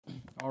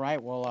All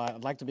right, well,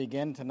 I'd like to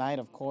begin tonight,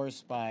 of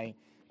course, by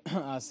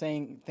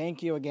saying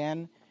thank you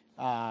again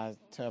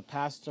to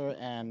Pastor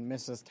and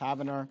Mrs.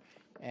 Tavener.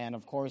 And,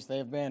 of course,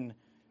 they've been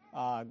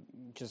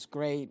just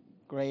great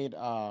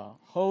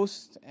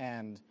hosts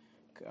and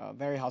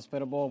very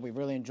hospitable. We've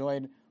really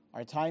enjoyed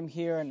our time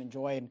here and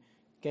enjoyed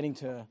getting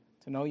to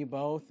know you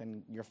both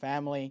and your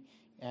family.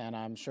 And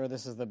I'm sure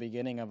this is the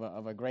beginning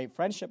of a great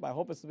friendship. I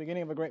hope it's the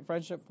beginning of a great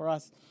friendship for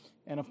us.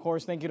 And, of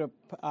course, thank you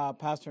to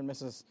Pastor and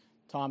Mrs.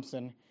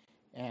 Thompson.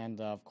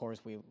 And, of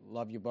course, we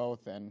love you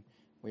both, and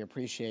we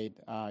appreciate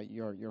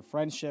your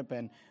friendship.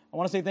 And I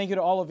want to say thank you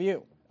to all of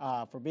you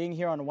for being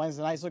here on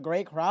Wednesday night. It's a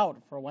great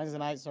crowd for a Wednesday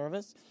night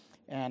service,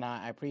 and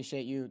I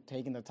appreciate you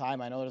taking the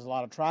time. I know there's a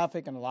lot of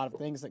traffic and a lot of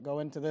things that go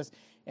into this.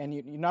 And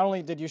you not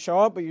only did you show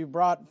up, but you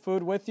brought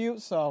food with you,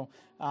 so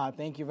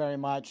thank you very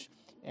much.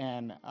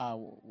 And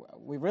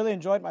we really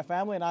enjoyed, my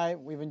family and I,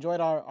 we've enjoyed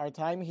our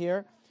time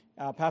here.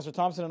 Pastor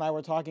Thompson and I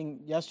were talking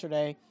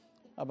yesterday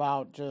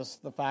about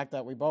just the fact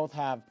that we both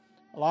have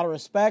a lot of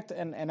respect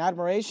and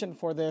admiration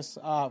for this,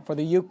 for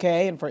the UK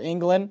and for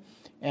England,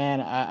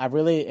 and I've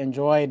really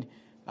enjoyed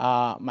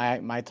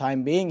my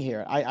time being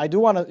here. I do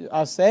want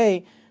to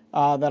say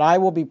that I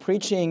will be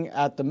preaching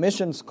at the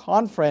missions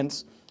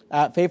conference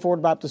at Faith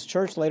Forward Baptist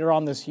Church later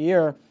on this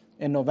year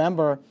in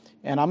November,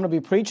 and I'm going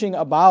to be preaching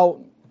about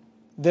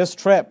this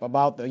trip,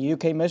 about the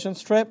UK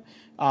missions trip.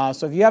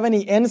 So if you have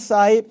any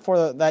insight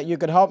that you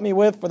could help me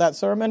with for that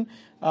sermon,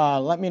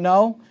 let me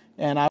know,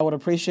 and I would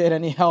appreciate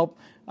any help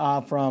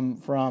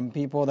from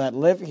people that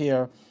live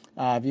here.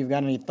 If you've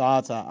got any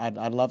thoughts,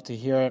 I'd love to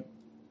hear it.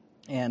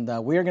 And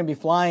we're going to be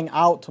flying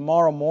out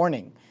tomorrow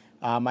morning,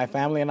 my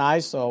family and I.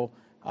 So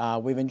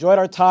we've enjoyed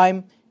our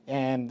time,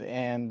 and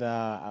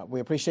we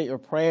appreciate your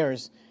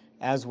prayers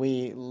as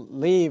we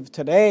leave.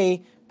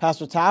 Today,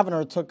 Pastor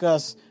Tavener took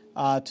us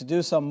to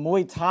do some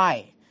Muay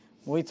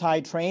Thai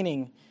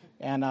training.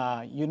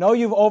 And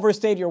you've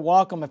overstayed your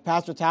welcome if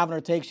Pastor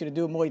Tavener takes you to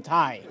do Muay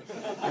Thai.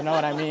 You know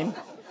what I mean?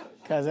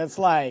 Because it's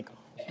like,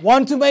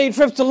 one too many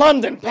trips to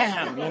London,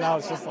 bam!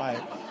 It's just like,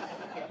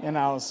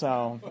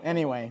 so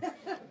anyway.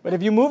 But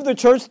if you move the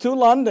church to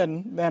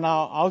London, then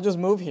I'll just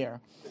move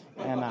here.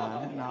 And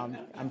no,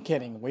 I'm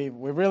kidding. We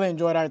really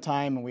enjoyed our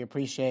time, and we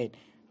appreciate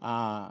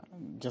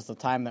just the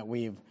time that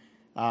we've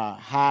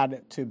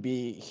had to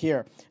be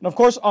here. And of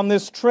course, on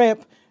this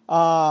trip,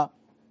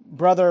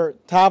 Brother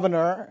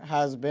Tavener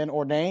has been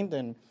ordained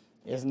and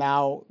is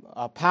now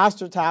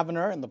Pastor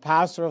Tavener and the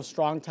pastor of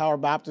Strong Tower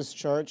Baptist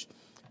Church.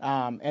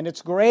 And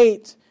it's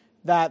great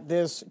that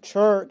this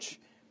church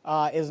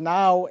is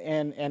now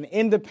an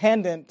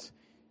independent,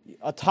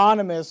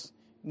 autonomous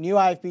new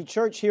IFB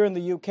church here in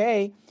the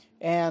UK.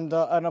 And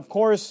of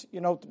course,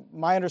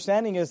 my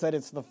understanding is that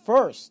it's the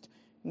first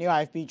new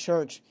IFB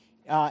church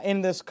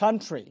in this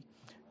country.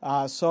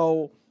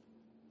 So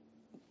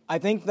I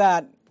think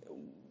that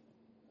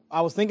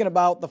I was thinking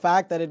about the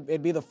fact that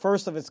it'd be the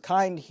first of its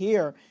kind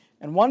here.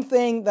 And one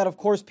thing that, of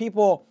course,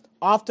 people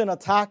often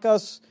attack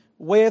us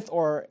with,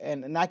 or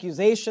an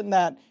accusation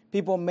that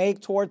people make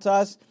towards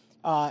us,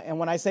 and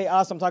when I say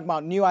us, I'm talking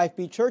about new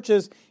IFB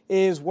churches,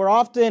 is we're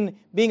often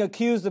being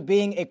accused of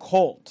being a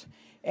cult.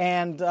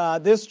 And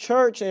this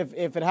church, if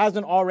it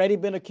hasn't already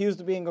been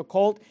accused of being a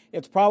cult,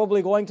 it's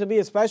probably going to be,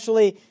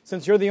 especially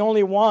since you're the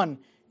only one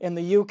in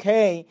the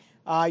UK,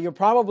 you're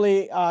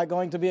probably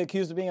going to be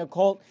accused of being a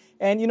cult.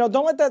 And,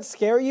 don't let that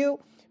scare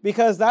you,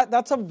 because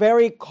that's a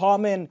very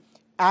common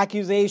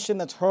accusation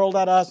that's hurled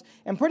at us.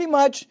 And pretty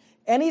much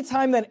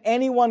anytime that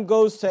anyone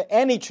goes to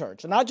any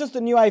church, not just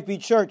a new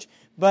IFB church,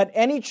 but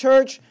any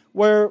church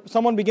where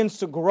someone begins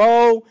to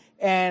grow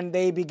and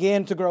they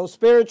begin to grow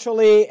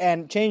spiritually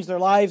and change their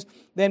lives,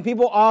 then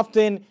people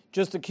often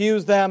just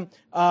accuse them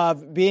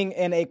of being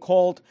in a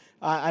cult.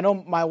 I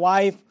know my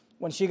wife,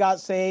 when she got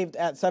saved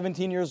at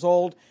 17 years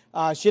old,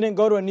 she didn't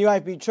go to a new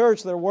IFB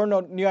church. There were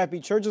no new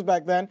IFB churches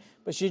back then,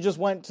 but she just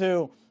went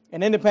to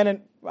an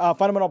independent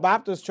fundamental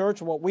Baptist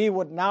church, what we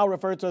would now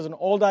refer to as an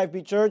old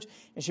IFB church,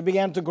 and she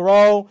began to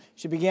grow.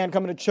 She began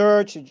coming to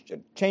church. She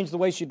changed the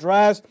way she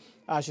dressed.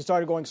 She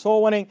started going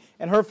soul winning,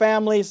 and her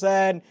family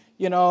said,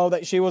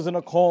 that she was in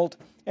a cult,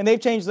 and they've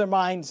changed their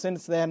mind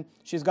since then.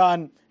 She's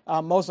gotten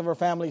most of her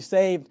family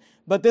saved,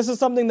 but this is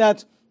something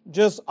that's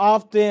just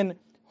often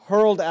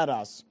hurled at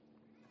us,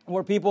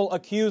 where people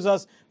accuse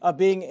us of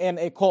being in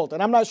a cult.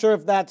 And I'm not sure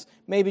if that's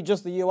maybe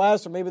just the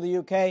U.S. or maybe the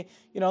UK.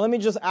 Let me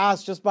just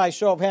ask, just by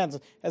show of hands,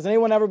 has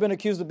anyone ever been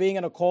accused of being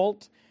in a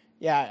cult?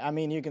 Yeah, I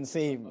mean, you can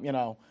see,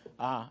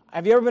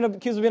 have you ever been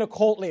accused of being a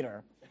cult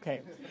leader?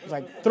 Okay, it's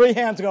like 3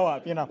 hands go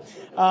up,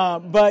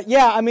 But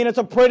yeah, I mean, it's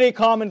a pretty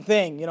common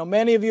thing.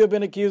 Many of you have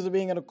been accused of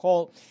being in a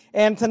cult.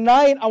 And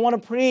tonight, I want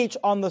to preach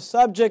on the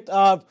subject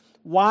of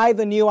why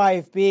the new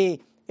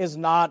IFB is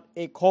not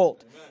a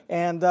cult.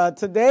 And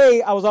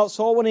today, I was out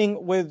soul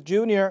winning with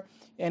Junior,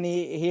 and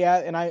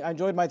I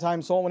enjoyed my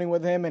time soul winning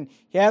with him, and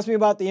he asked me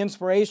about the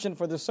inspiration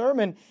for the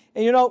sermon.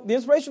 And the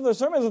inspiration for the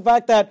sermon is the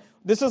fact that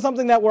this is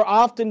something that we're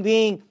often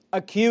being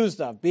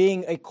accused of,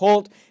 being a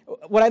cult.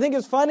 What I think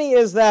is funny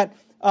is that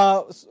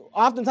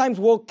oftentimes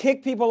we'll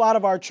kick people out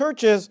of our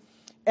churches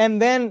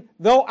and then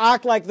they'll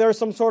act like they're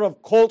some sort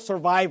of cult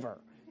survivor,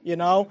 you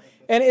know?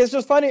 And it's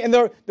just funny, and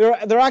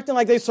they're acting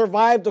like they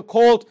survived the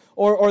cult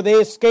or they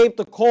escaped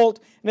the cult.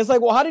 And it's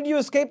like, well, how did you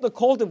escape the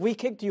cult if we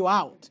kicked you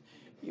out?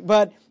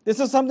 But this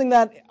is something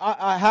that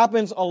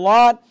happens a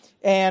lot.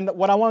 And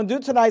what I want to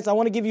do tonight is I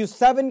want to give you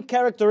 7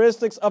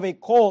 characteristics of a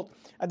cult.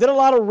 I did a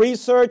lot of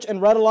research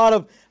and read a lot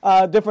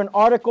of different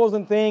articles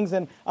and things.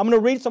 And I'm going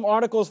to read some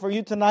articles for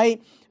you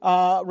tonight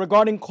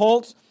regarding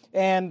cults.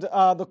 And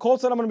the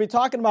cults that I'm going to be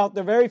talking about,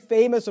 they're very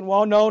famous and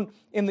well-known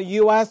in the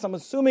U.S. I'm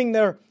assuming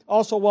they're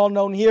also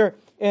well-known here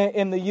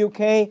in the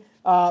U.K.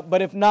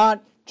 But if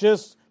not,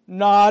 just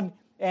nod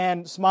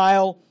and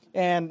smile,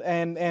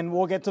 and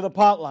we'll get to the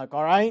potluck,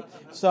 all right?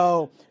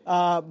 So,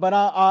 but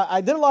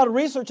I did a lot of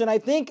research, and I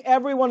think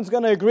everyone's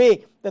going to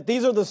agree that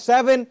these are the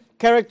 7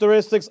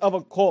 characteristics of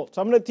a cult.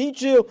 So I'm going to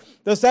teach you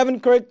the 7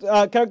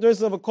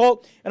 characteristics of a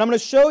cult, and I'm going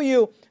to show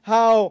you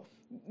how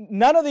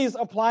none of these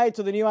apply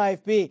to the new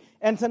IFB.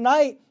 And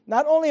tonight,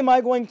 not only am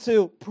I going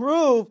to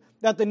prove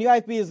that the new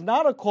IFB is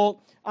not a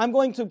cult, I'm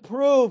going to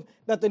prove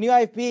that the new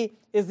IFB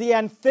is the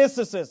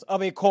antithesis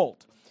of a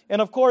cult.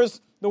 And of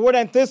course, the word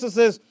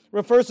antithesis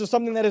refers to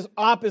something that is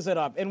opposite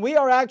of. And we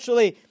are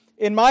actually,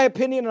 in my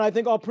opinion, and I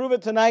think I'll prove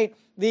it tonight,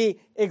 the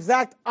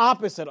exact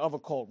opposite of a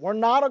cult. We're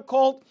not a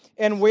cult,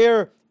 and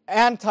we're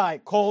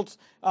anti-cults.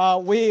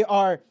 We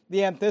are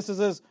the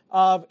antithesis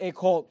of a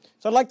cult.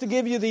 So I'd like to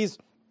give you these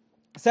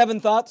 7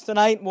 thoughts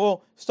tonight.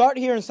 We'll start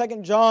here in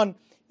 2 John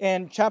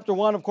in chapter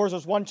 1. Of course,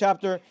 there's one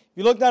chapter. If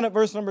you look down at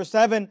verse number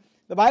 7,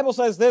 the Bible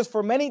says this,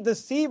 "For many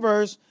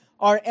deceivers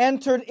are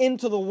entered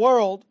into the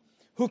world,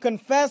 who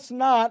confess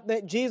not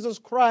that Jesus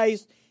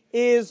Christ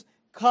is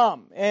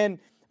come." And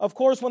of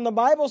course, when the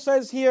Bible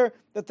says here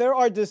that there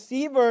are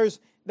deceivers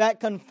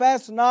that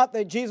confess not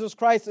that Jesus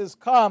Christ is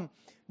come,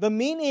 the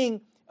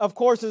meaning, of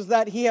course, is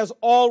that he has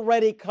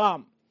already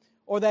come,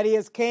 or that he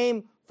has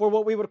came for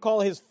what we would call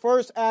his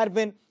first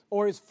advent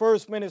or his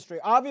first ministry.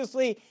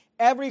 Obviously,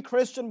 every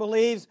Christian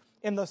believes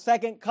in the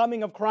second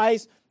coming of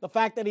Christ, the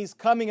fact that he's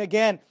coming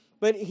again.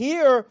 But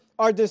here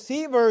are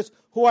deceivers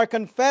who are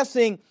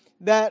confessing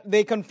that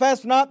they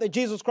confess not that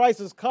Jesus Christ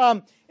has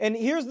come. And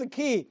here's the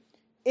key,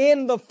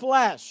 in the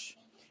flesh.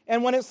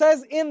 And when it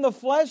says in the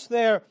flesh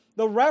there,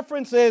 the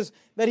reference is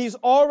that he's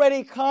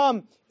already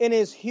come in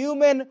his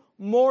human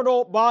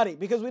mortal body.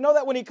 Because we know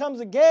that when he comes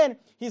again,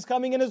 he's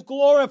coming in his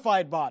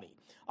glorified body.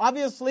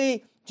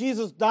 Obviously,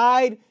 Jesus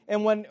died,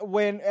 and when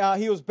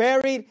he was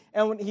buried,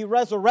 and when he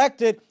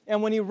resurrected,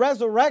 and when he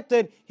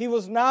resurrected, he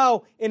was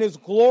now in his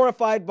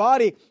glorified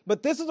body.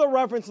 But this is a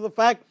reference to the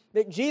fact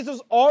that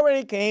Jesus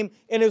already came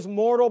in his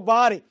mortal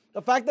body.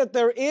 The fact that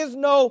there is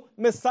no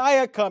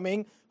Messiah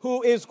coming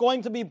who is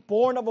going to be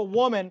born of a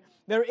woman.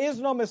 There is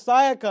no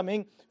Messiah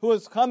coming who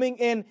is coming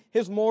in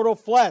his mortal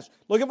flesh.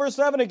 Look at verse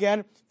 7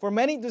 again. "For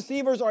many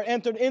deceivers are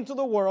entered into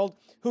the world,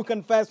 who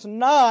confess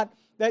not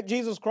that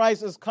Jesus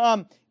Christ is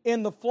come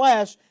in the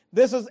flesh."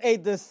 This is a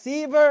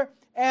deceiver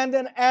and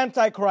an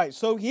antichrist.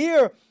 So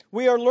here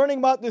we are learning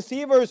about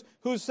deceivers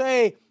who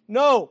say,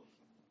 no,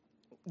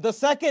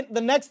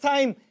 the next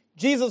time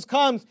Jesus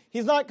comes,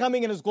 he's not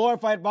coming in his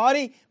glorified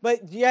body,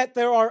 but yet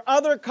there are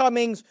other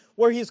comings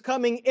where he's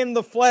coming in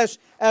the flesh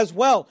as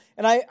well.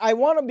 And I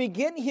want to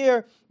begin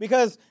here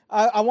because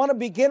I want to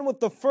begin with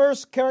the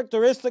first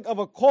characteristic of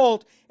a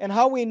cult and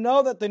how we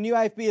know that the new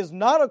IFB is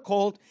not a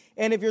cult.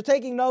 And if you're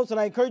taking notes, and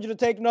I encourage you to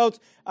take notes,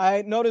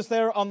 I noticed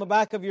there on the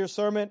back of your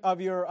sermon, of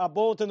your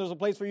bulletin, there's a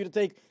place for you to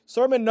take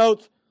sermon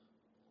notes.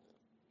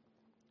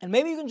 And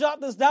maybe you can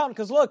jot this down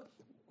because look,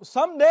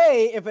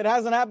 someday, if it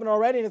hasn't happened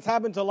already, and it's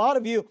happened to a lot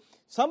of you,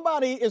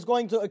 somebody is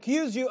going to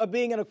accuse you of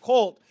being in a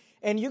cult,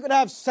 and you could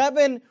have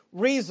 7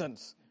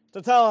 reasons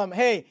to tell them,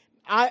 hey,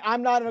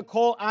 I'm not in a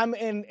cult, I'm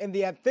in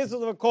the antithesis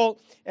of a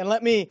cult, and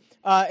let me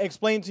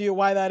explain to you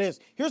why that is.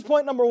 Here's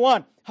point number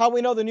 1, how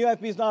we know the new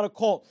IFB is not a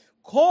cult.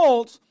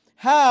 Cults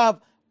have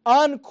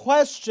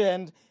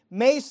unquestioned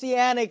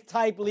Messianic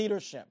type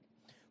leadership.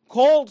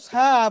 Cults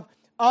have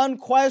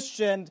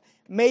unquestioned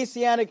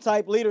Messianic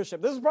type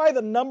leadership. This is probably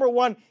the number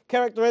 1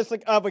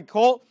 characteristic of a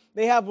cult.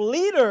 They have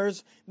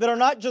leaders that are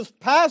not just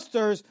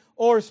pastors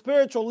or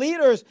spiritual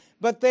leaders,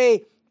 but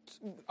they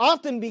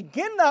often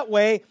begin that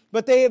way,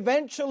 but they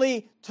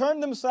eventually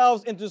turn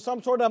themselves into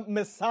some sort of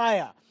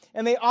Messiah.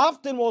 And they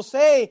often will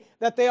say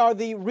that they are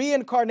the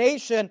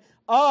reincarnation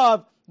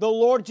of the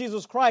Lord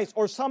Jesus Christ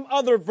or some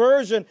other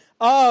version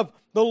of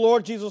the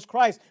Lord Jesus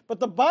Christ. But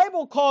the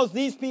Bible calls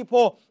these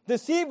people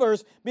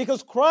deceivers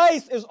because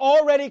Christ is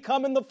already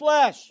come in the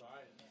flesh.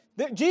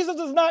 Jesus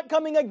is not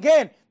coming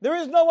again. There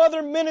is no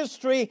other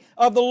ministry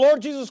of the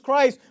Lord Jesus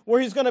Christ where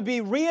he's going to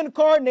be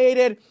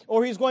reincarnated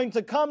or he's going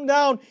to come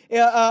down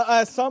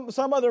as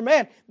some other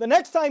man. The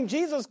next time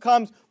Jesus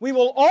comes, we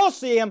will all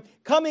see him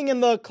coming in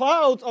the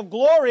clouds of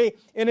glory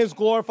in his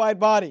glorified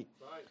body.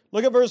 Right.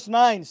 Look at verse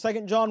 9,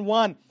 2 John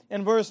 1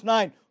 and verse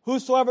 9.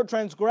 "Whosoever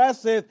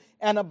transgresseth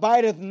and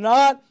abideth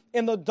not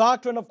in the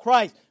doctrine of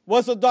Christ."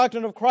 What's the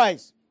doctrine of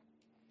Christ?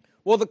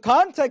 Well, the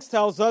context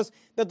tells us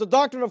that the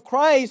doctrine of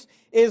Christ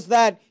is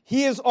that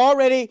he has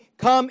already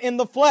come in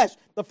the flesh.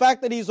 The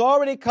fact that he's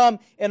already come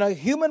in a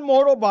human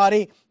mortal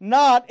body,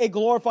 not a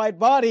glorified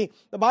body.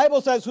 The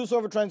Bible says,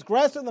 whosoever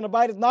transgresseth and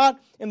abideth not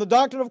in the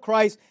doctrine of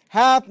Christ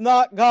hath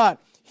not God.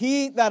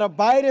 He that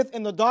abideth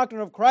in the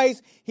doctrine of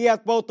Christ, he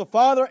hath both the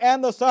Father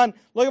and the Son.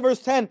 Look at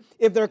verse 10.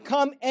 If there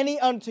come any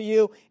unto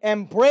you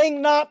and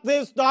bring not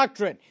this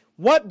doctrine.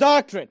 What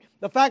doctrine?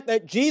 The fact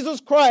that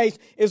Jesus Christ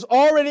is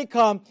already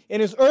come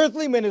in his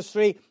earthly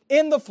ministry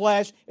in the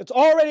flesh. It's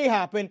already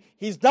happened.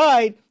 He's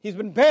died. He's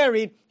been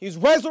buried. He's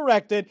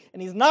resurrected.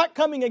 And he's not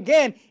coming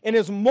again in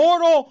his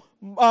mortal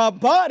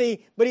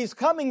body, but he's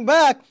coming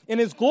back in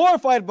his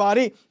glorified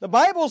body. The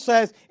Bible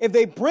says, if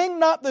they bring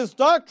not this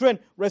doctrine,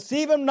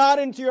 receive him not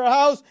into your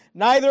house,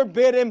 neither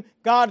bid him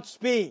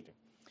Godspeed.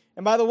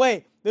 And by the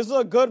way, this is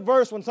a good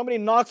verse when somebody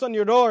knocks on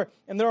your door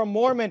and they're a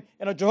Mormon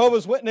and a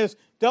Jehovah's Witness.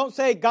 Don't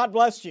say, God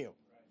bless you.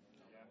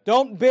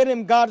 Don't bid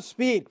him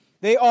Godspeed.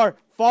 They are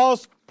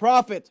false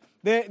prophets.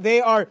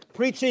 They are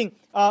preaching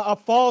a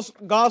false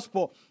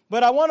gospel.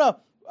 But I want to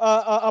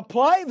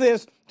apply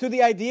this to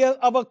the idea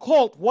of a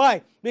cult.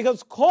 Why?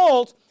 Because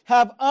cults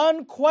have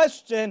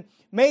unquestioned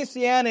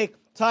Messianic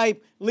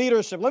type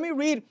leadership. Let me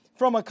read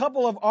from a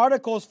couple of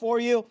articles for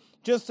you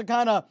just to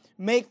kind of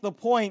make the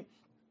point.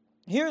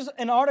 Here's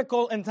an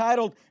article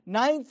entitled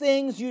 9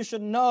 Things You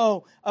Should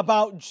Know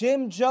About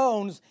Jim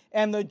Jones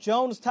and the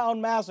Jonestown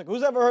Massacre.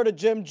 Who's ever heard of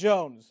Jim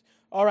Jones?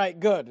 All right,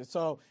 good.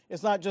 So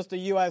it's not just a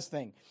U.S.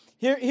 thing.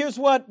 Here's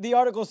what the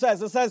article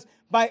says. It says,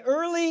 by the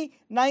early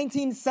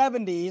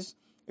 1970s,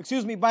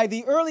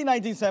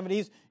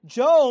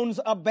 Jones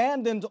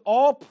abandoned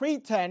all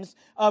pretense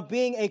of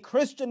being a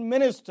Christian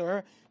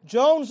minister.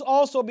 Jones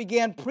also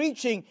began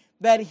preaching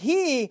that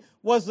he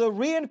was the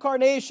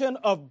reincarnation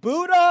of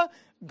Buddha,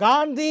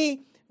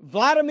 Gandhi,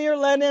 Vladimir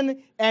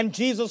Lenin, and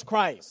Jesus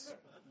Christ.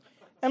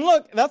 And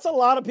look, that's a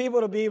lot of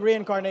people to be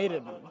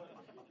reincarnated.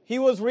 He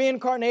was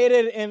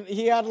reincarnated and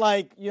he had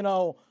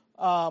multiple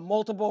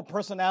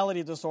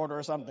personality disorder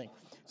or something.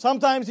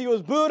 Sometimes he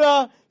was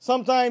Buddha,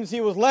 sometimes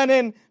he was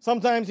Lenin,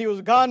 sometimes he was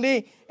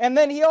Gandhi. And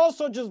then he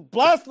also just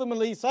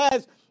blasphemously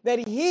says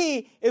that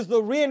he is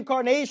the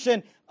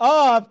reincarnation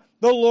of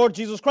the Lord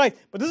Jesus Christ.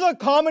 But this is a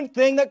common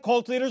thing that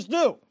cult leaders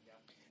do.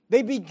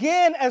 They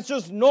begin as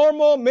just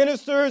normal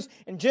ministers,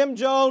 and Jim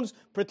Jones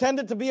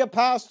pretended to be a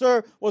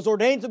pastor, was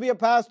ordained to be a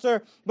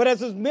pastor, but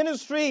as his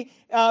ministry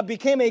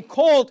became a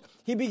cult,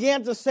 he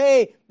began to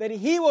say that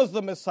he was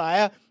the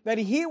Messiah, that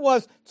he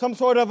was some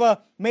sort of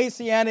a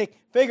messianic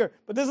figure.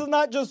 But this is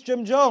not just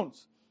Jim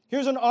Jones.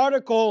 Here's an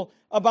article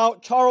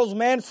about Charles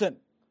Manson.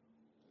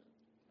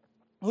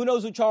 Who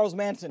knows who Charles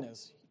Manson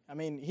is? I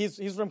mean,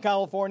 he's from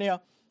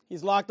California.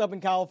 He's locked up in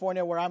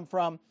California, where I'm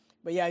from.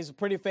 But yeah, he's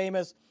pretty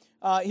famous.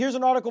 Here's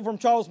an article from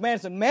Charles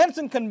Manson.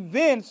 Manson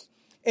convinced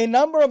a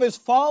number of his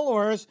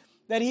followers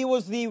that he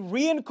was the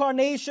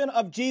reincarnation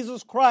of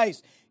Jesus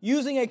Christ,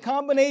 using a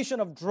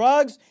combination of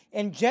drugs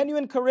and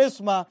genuine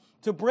charisma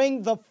to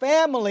bring the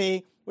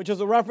family, which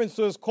is a reference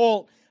to his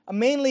cult,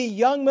 mainly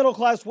young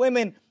middle-class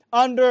women,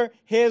 under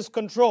his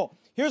control.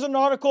 Here's an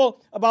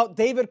article about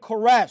David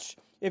Koresh.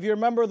 If you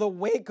remember the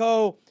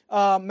Waco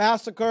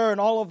massacre and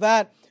all of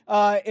that,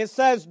 it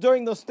says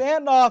during the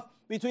standoff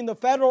between the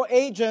federal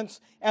agents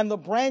and the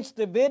Branch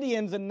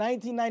Davidians in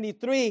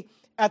 1993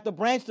 at the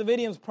Branch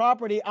Davidians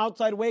property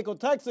outside Waco,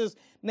 Texas,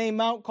 named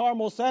Mount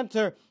Carmel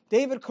Center,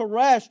 David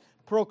Koresh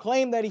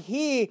proclaimed that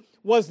he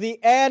was the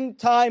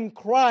end-time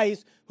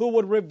Christ who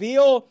would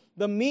reveal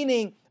the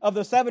meaning of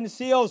the 7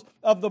 seals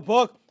of the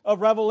book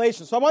of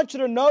Revelation. So I want you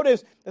to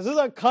notice this is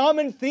a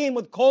common theme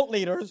with cult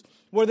leaders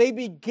where they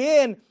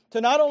begin to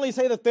not only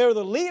say that they're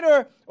the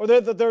leader or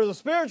that they're the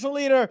spiritual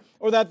leader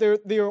or that they're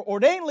the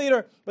ordained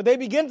leader, but they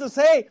begin to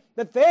say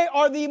that they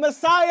are the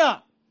Messiah,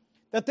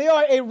 that they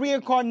are a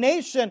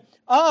reincarnation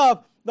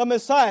of the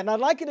Messiah. And I'd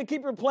like you to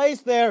keep your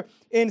place there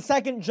in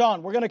 2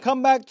 John. We're going to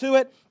come back to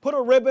it, put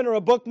a ribbon or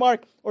a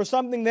bookmark or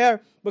something there.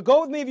 But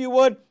go with me, if you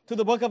would, to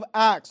the book of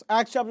Acts,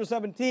 Acts chapter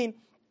 17.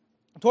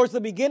 Towards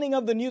the beginning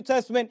of the New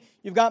Testament,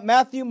 you've got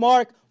Matthew,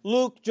 Mark,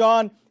 Luke,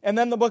 John, and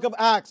then the book of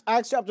Acts,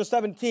 Acts chapter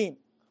 17.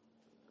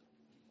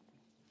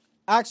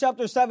 Acts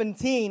chapter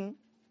 17.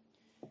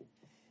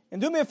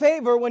 And do me a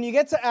favor, when you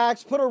get to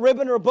Acts, put a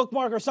ribbon or a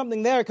bookmark or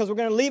something there, because we're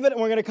going to leave it and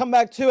we're going to come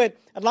back to it.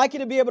 I'd like you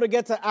to be able to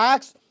get to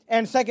Acts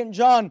and 2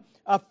 John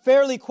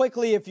fairly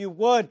quickly, if you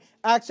would.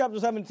 Acts chapter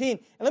 17. And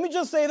let me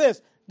just say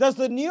this. Does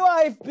the new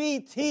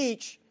IFB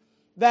teach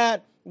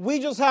that we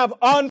just have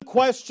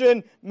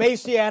unquestioned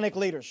Messianic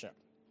leadership?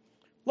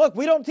 Look,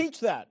 we don't teach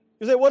that.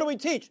 You say, what do we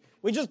teach?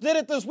 We just did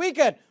it this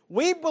weekend.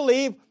 We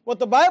believe what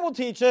the Bible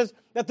teaches,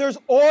 that there's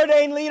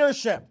ordained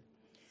leadership.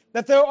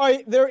 That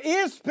there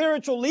is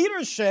spiritual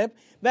leadership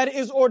that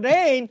is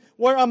ordained,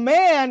 where a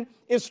man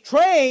is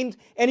trained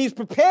and he's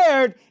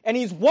prepared and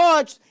he's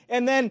watched,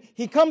 and then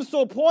he comes to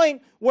a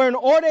point where an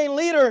ordained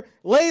leader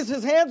lays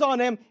his hands on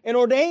him and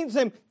ordains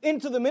him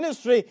into the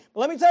ministry.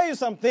 But let me tell you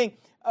something.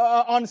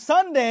 On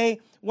Sunday,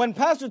 when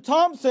Pastor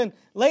Thompson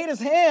laid his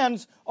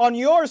hands on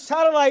your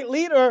satellite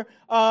leader,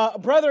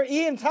 Brother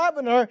Ian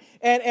Tavener,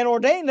 and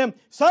ordained him,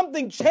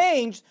 something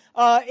changed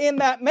in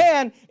that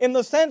man, in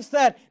the sense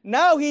that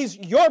now he's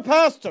your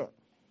pastor.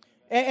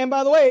 And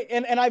by the way,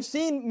 and I've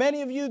seen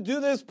many of you do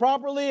this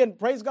properly, and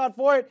praise God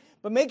for it,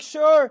 but make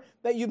sure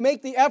that you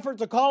make the effort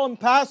to call him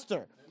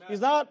pastor. Amen.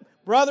 He's not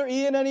Brother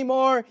Ian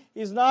anymore.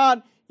 He's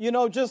not,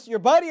 just your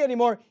buddy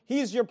anymore.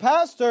 He's your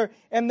pastor,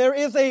 and there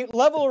is a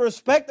level of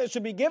respect that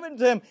should be given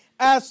to him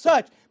as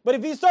such. But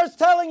if he starts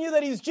telling you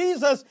that he's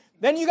Jesus,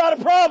 then you got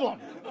a problem.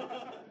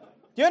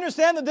 Do you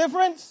understand the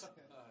difference?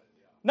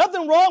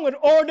 Nothing wrong with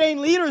ordained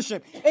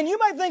leadership. And you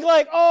might think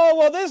like, oh,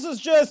 well, this is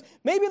just,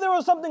 maybe there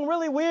was something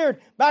really weird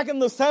back in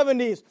the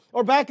 70s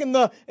or back in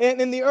the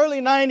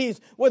early 90s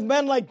with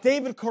men like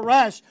David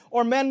Koresh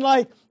or men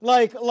like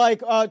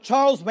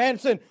Charles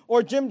Manson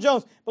or Jim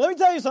Jones. But let me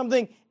tell you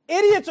something.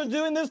 Idiots are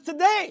doing this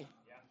today.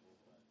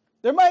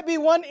 There might be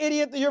one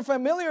idiot that you're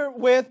familiar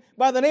with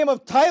by the name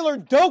of Tyler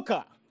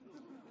Doka.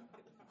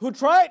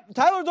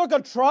 Tyler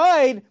Doka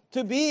tried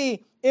to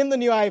be in the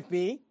new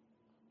IFB,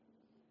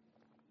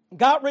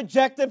 got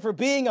rejected for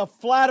being a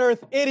flat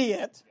earth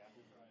idiot,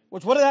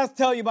 which what does that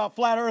tell you about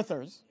flat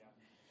earthers?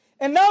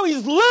 And now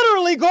he's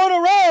literally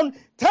going around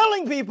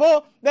telling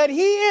people that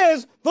he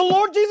is the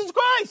Lord Jesus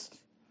Christ.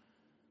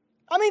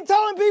 I mean,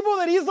 telling people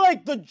that he's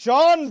like the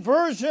John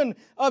version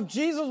of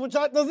Jesus, which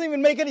doesn't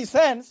even make any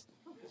sense.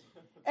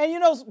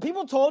 And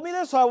people told me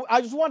this, so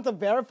I just want to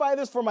verify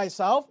this for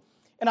myself.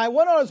 And I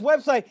went on his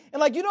website,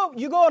 and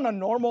you go on a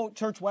normal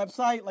church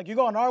website, like you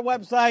go on our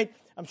website,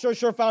 I'm sure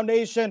Sure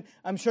Foundation,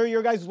 I'm sure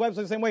your guys' website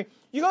the same way.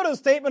 You go to the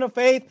statement of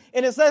faith,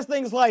 and it says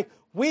things like,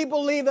 we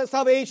believe that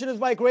salvation is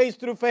by grace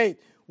through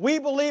faith. We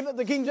believe that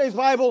the King James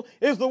Bible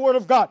is the Word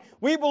of God.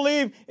 We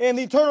believe in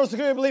the eternal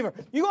security of the believer.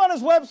 You go on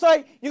his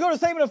website, you go to the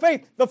statement of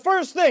faith, the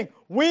first thing,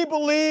 we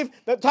believe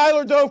that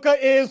Tyler Doka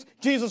is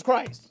Jesus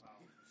Christ.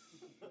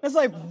 It's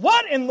like,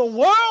 what in the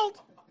world?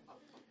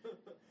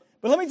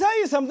 But let me tell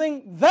you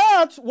something,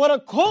 that's what a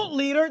cult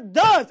leader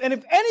does. And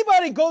if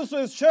anybody goes to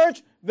his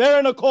church, they're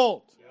in a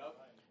cult. Yep.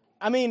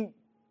 I mean,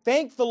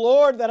 thank the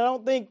Lord that I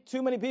don't think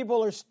too many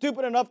people are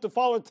stupid enough to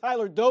follow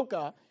Tyler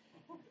Doka.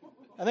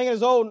 I think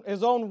his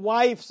own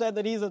wife said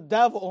that he's a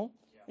devil,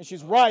 and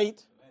she's right.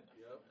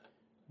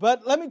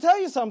 But let me tell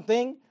you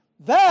something,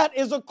 that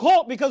is a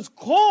cult, because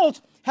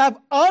cults have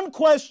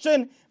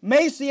unquestioned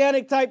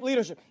Messianic type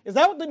leadership. Is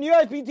that what the new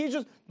IFB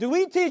teaches? Do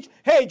we teach,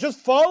 hey, just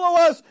follow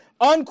us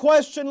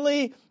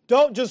unquestionably,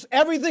 don't just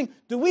everything?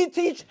 Do we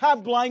teach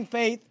have blind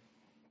faith?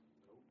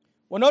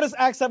 Well, notice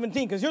Acts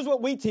 17, because here's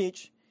what we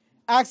teach.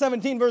 Acts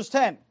 17, verse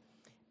 10.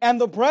 And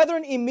the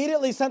brethren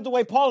immediately sent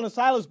away Paul and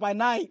Silas by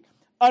night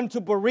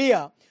unto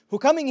Berea, who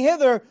coming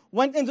hither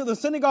went into the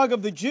synagogue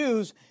of the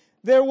Jews.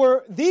 There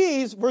were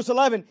these, verse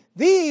 11,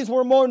 these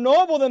were more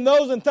noble than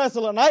those in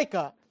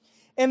Thessalonica,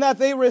 in that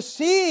they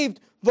received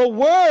the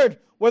word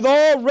with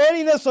all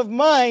readiness of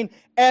mind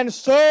and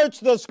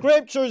searched the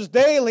scriptures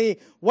daily,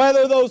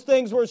 whether those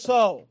things were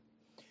so.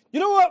 You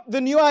know what the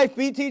new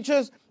IFB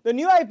teaches? The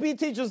new IFB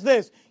teaches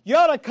this. You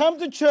ought to come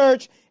to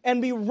church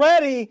and be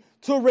ready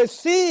to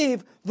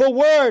receive the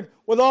word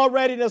with all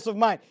readiness of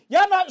mind. You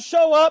ought not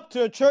show up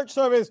to a church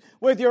service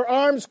with your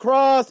arms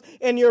crossed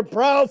and your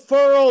brow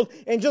furrowed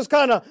and just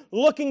kind of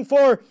looking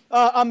for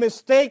a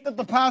mistake that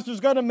the pastor's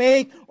going to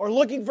make, or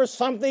looking for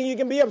something you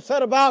can be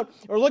upset about,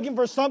 or looking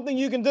for something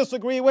you can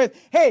disagree with.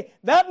 Hey,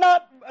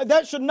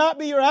 that should not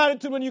be your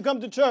attitude when you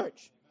come to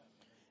church.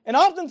 And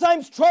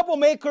oftentimes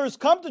troublemakers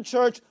come to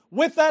church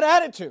with that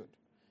attitude.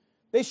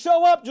 They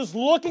show up just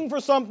looking for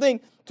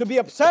something to be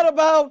upset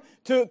about,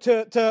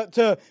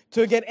 to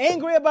get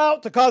angry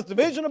about, to cause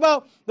division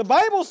about. The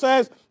Bible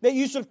says that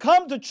you should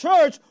come to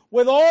church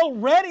with all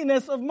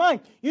readiness of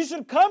mind. You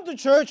should come to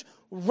church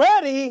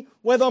ready,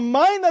 with a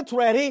mind that's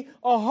ready,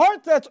 a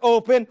heart that's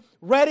open,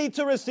 ready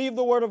to receive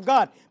the Word of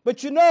God.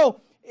 But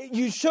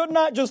you should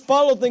not just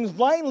follow things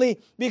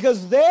blindly,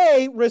 because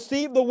they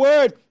receive the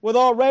Word with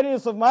all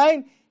readiness of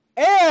mind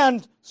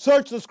and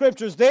search the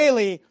Scriptures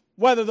daily,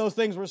 whether those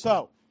things were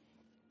so.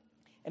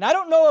 And I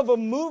don't know of a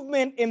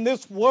movement in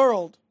this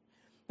world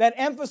that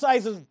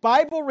emphasizes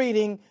Bible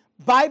reading,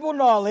 Bible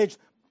knowledge,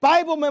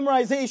 Bible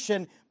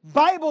memorization,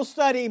 Bible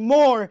study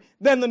more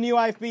than the new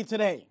IFB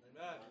today.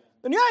 Amen.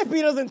 The new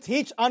IFB doesn't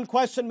teach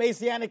unquestioned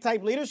Messianic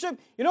type leadership.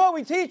 You know what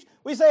we teach?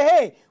 We say,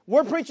 hey,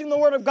 we're preaching the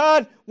Word of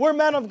God. We're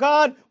men of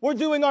God. We're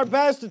doing our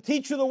best to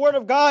teach you the Word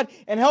of God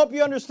and help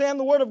you understand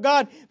the Word of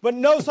God. But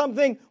know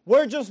something,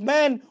 we're just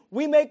men.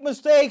 We make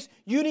mistakes.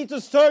 You need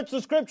to search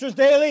the Scriptures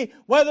daily,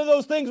 whether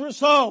those things were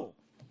so.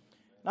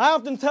 I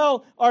often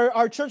tell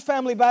our church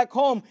family back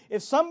home,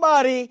 if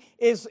somebody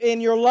is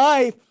in your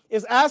life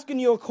is asking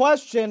you a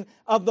question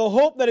of the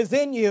hope that is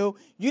in you,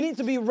 you need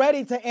to be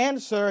ready to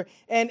answer.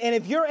 And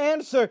if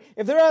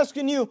they're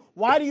asking you,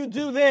 why do you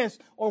do this?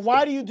 Or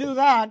why do you do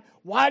that?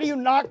 Why do you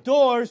knock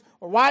doors?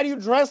 Or why do you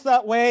dress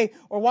that way?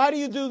 Or why do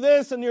you do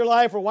this in your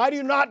life? Or why do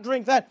you not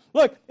drink that?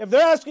 Look, if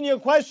they're asking you a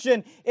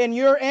question and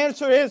your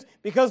answer is,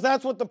 because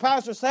that's what the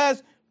pastor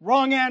says,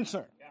 wrong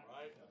answer.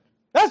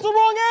 That's the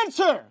wrong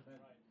answer.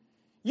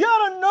 You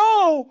ought to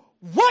know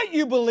what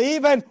you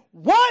believe and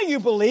why you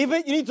believe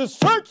it. You need to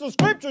search the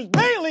scriptures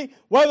daily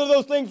whether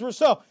those things were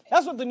so.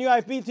 That's what the new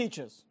IFB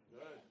teaches.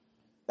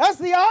 That's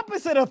the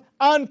opposite of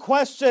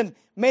unquestioned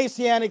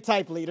Messianic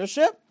type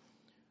leadership.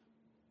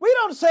 We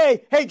don't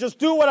say, hey, just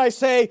do what I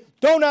say,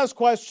 don't ask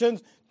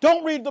questions,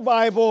 don't read the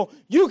Bible,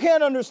 you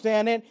can't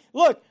understand it.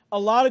 Look, a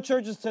lot of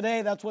churches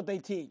today, that's what they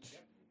teach.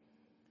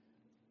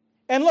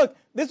 And look,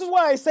 this is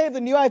why I say the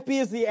new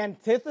IFB is the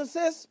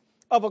antithesis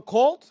of a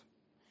cult.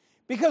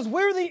 Because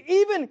we're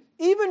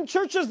even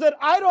churches that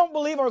I don't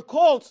believe are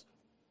cults,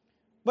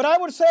 but I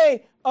would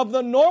say of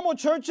the normal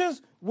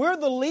churches, we're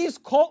the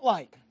least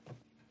cult-like.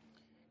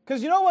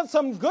 Because you know what?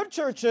 Some good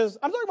churches,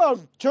 I'm talking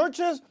about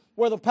churches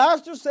where the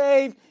pastor's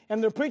saved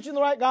and they're preaching the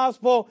right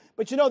gospel,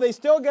 but they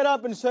still get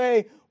up and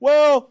say,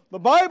 well, the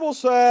Bible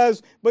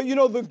says, but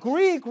the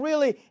Greek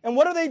really, and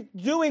what are they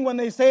doing when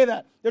they say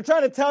that? They're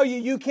trying to tell you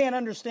you can't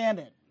understand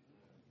it.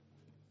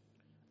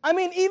 I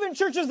mean, even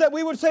churches that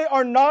we would say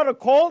are not a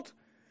cult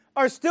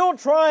are still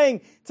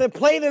trying to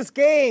play this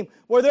game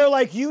where they're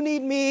like, you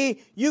need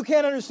me, you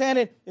can't understand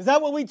it. Is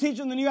that what we teach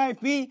in the new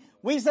IFB?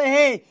 We say,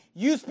 hey,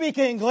 you speak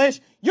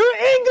English. You're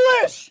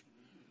English.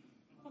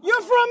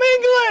 You're from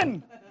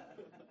England.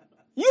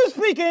 You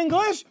speak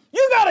English.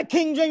 You got a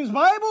King James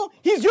Bible.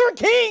 He's your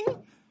king.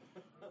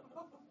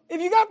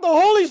 If you got the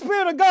Holy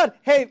Spirit of God,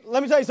 hey,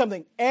 let me tell you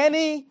something.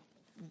 Any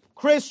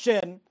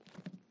Christian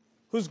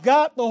who's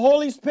got the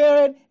Holy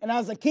Spirit and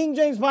has a King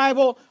James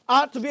Bible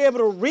ought to be able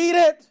to read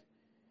it,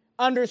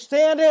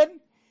 understand it,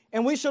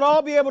 and we should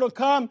all be able to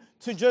come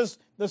to just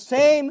the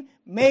same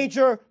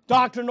major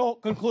doctrinal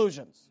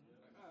conclusions.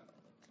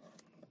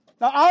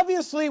 Now,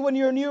 obviously, when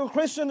you're a new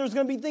Christian, there's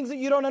going to be things that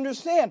you don't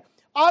understand.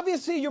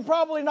 Obviously, you're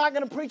probably not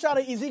going to preach out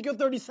of Ezekiel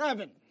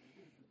 37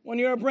 when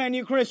you're a brand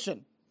new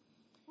Christian.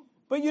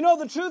 But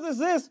the truth is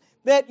this,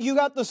 that you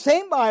got the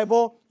same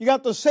Bible, you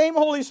got the same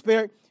Holy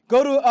Spirit.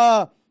 Go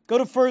to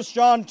 1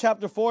 John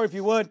chapter 4, if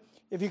you would.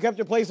 If you kept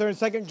your place there in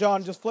 2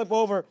 John, just flip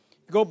over.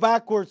 Go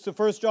backwards to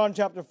 1 John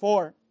chapter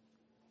 4.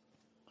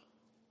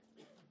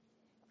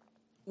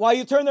 While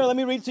you turn there, let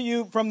me read to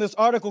you from this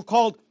article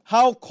called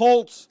How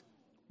Cults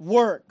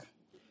Work.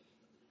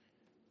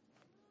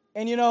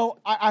 And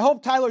I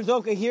hope Tyler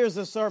Zoka hears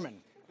this sermon.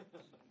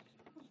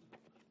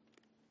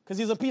 Because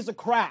he's a piece of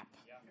crap.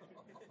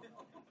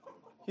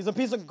 He's a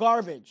piece of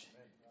garbage.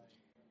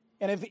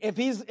 And if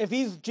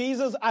he's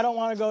Jesus, I don't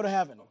want to go to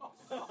heaven.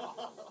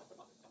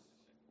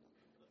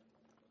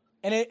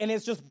 And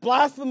it's just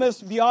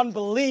blasphemous beyond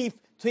belief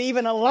to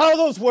even allow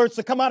those words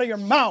to come out of your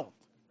mouth.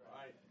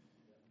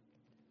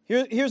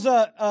 Here's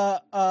an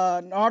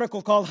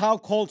article called How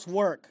Cults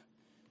Work.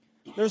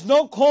 There's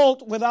no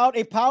cult without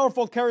a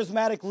powerful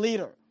charismatic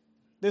leader.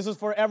 This is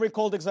for every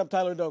cult except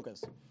Tyler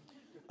Dokas.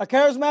 A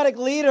charismatic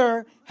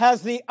leader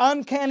has the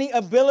uncanny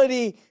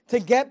ability to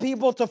get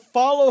people to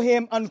follow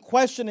him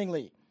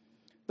unquestioningly.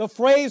 The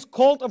phrase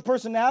cult of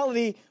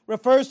personality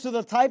refers to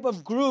the type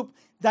of group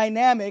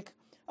dynamic.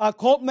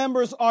 Cult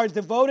members are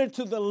devoted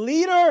to the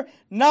leader,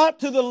 not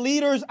to the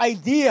leader's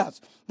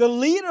ideas. The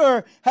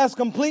leader has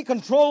complete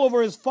control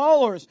over his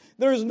followers.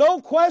 There is no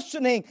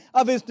questioning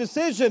of his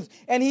decisions,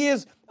 and he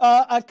is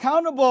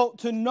accountable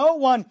to no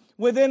one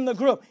within the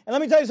group. And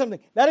let me tell you something.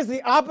 That is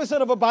the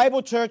opposite of a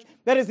Bible church.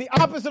 That is the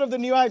opposite of the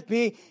new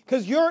IFB,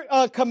 because your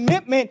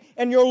commitment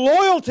and your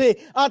loyalty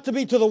ought to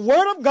be to the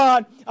Word of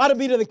God, ought to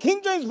be to the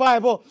King James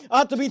Bible,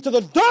 ought to be to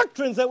the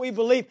doctrines that we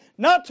believe,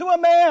 not to a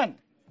man.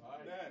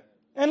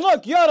 And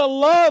look, you ought to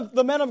love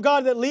the men of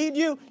God that lead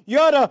you. You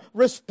ought to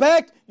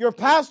respect your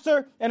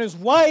pastor and his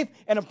wife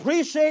and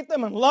appreciate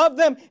them and love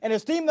them and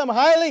esteem them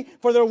highly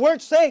for their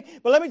work's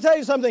sake. But let me tell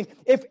you something.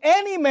 If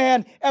any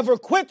man ever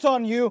quits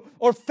on you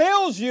or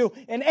fails you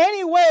in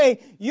any way,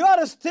 you ought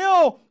to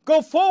still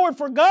go forward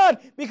for God,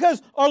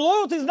 because our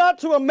loyalty is not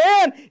to a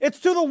man, it's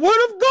to the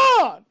Word of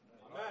God.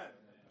 Amen.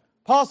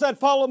 Paul said,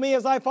 follow me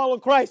as I follow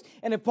Christ.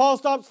 And if Paul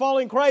stops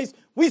following Christ,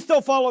 we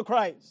still follow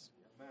Christ.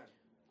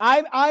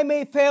 I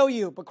may fail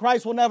you, but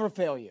Christ will never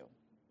fail you.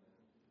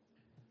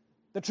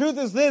 The truth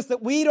is this,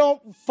 that we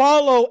don't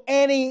follow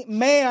any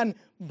man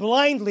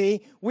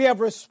blindly. We have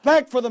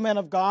respect for the men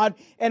of God,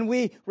 and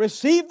we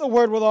receive the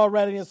word with all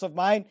readiness of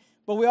mind,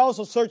 but we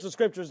also search the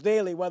scriptures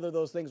daily whether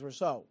those things were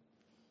so.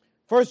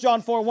 1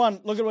 John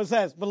 4:1, look at what it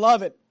says.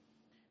 Beloved,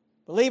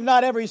 believe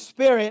not every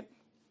spirit,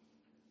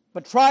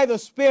 but try the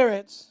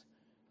spirits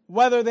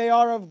whether they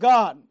are of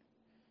God,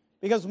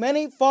 because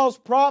many false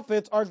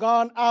prophets are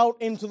gone out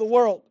into the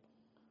world.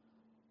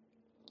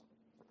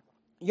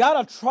 You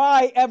got to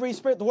try every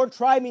spirit. The word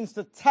try means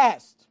to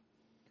test.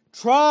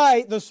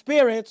 Try the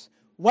spirits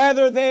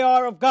whether they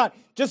are of God.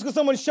 Just because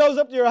someone shows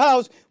up to your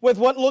house with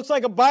what looks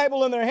like a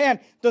Bible in their hand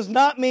does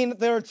not mean that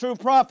they're a true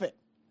prophet.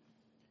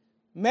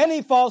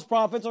 Many false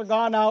prophets are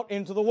gone out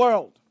into the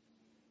world.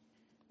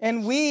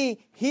 And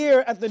we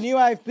here at the New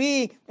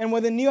IFB and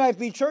within New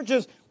IFB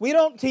churches, we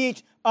don't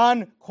teach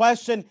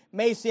unquestioned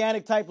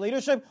Messianic type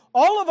leadership.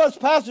 All of us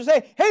pastors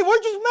say, hey,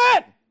 we're just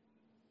men.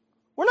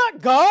 We're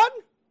not God.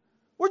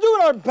 We're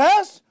doing our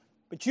best.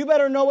 But you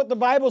better know what the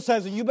Bible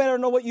says, and you better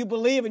know what you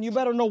believe, and you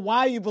better know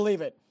why you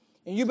believe it.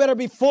 And you better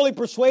be fully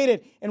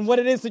persuaded in what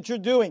it is that you're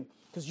doing.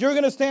 Because you're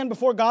going to stand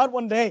before God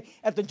one day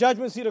at the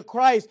judgment seat of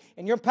Christ,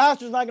 and your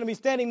pastor's not going to be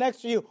standing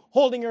next to you,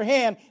 holding your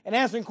hand and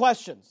answering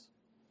questions.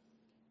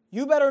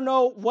 You better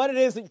know what it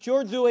is that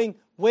you're doing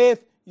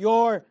with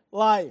your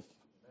life.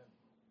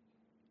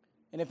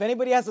 And if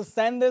anybody has to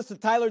send this to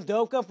Tyler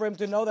Doka for him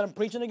to know that I'm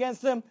preaching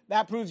against him,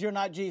 that proves you're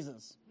not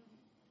Jesus.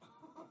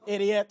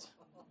 Idiot.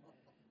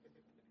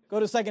 Go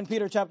to 2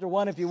 Peter chapter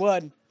 1 if you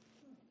would.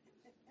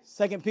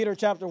 2 Peter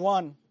chapter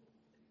 1.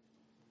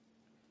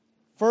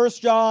 1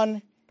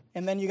 John,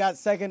 and then you got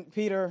 2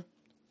 Peter.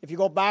 If you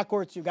go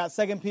backwards, you've got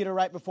 2 Peter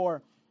right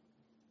before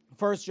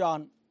 1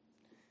 John.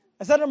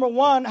 I said, number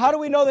one, how do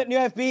we know that New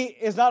IFB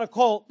is not a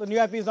cult? The New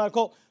IFB is not a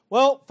cult.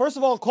 Well, first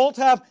of all, cults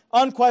have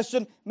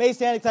unquestioned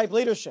Messianic type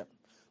leadership.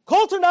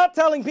 Cults are not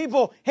telling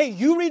people, hey,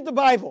 you read the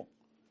Bible.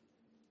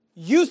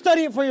 You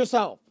study it for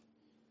yourself.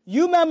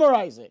 You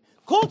memorize it.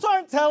 Cults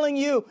aren't telling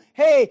you,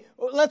 hey,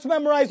 let's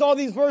memorize all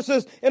these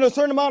verses in a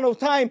certain amount of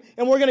time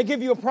and we're going to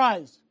give you a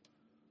prize.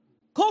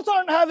 Cults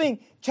aren't having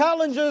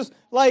challenges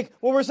like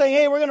when we're saying,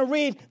 hey, we're going to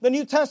read the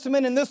New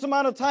Testament in this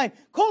amount of time.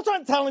 Cults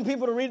aren't telling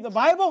people to read the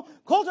Bible.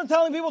 Cults are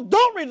telling people,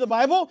 don't read the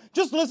Bible,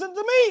 just listen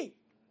to me.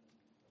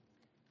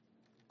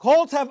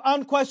 Cults have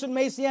unquestioned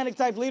Messianic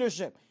type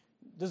leadership.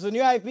 Does the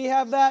New IFB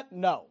have that?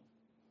 No.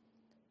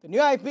 The New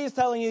IFB is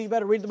telling you, you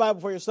better read the Bible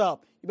for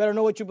yourself. You better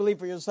know what you believe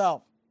for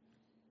yourself.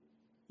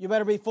 You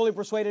better be fully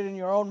persuaded in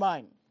your own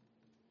mind.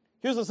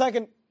 Here's the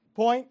second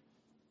point.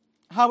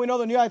 How we know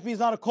the New IFB is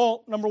not a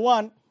cult. Number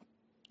one,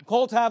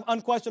 cults have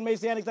unquestioned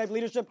Messianic type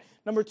leadership.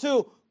 Number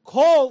two,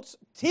 cults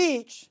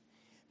teach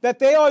that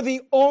they are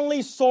the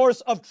only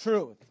source of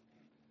truth.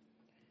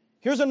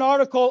 Here's an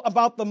article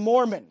about the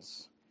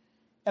Mormons.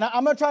 And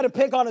I'm going to try to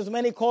pick on as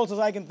many cults as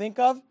I can think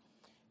of.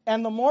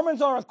 And the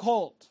Mormons are a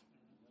cult.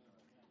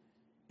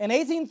 In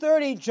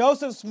 1830,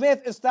 Joseph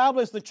Smith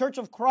established the Church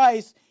of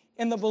Christ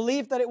in the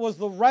belief that it was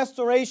the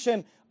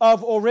restoration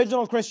of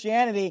original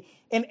Christianity.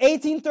 In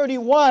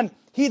 1831,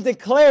 he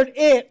declared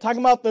it,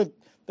 talking about the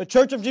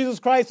Church of Jesus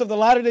Christ of the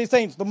Latter-day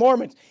Saints, the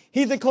Mormons,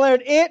 he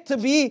declared it to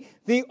be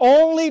the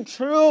only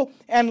true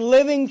and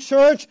living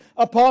church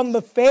upon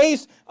the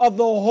face of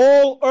the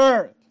whole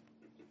earth.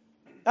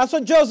 That's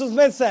what Joseph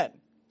Smith said.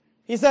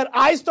 He said,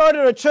 I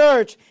started a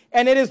church,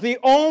 and it is the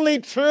only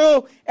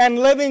true and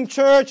living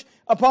church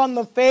upon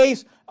the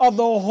face of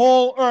the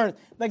whole earth.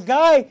 The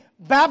guy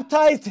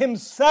baptized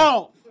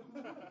himself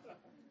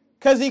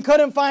because he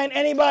couldn't find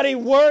anybody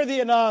worthy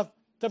enough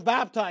to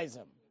baptize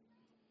him.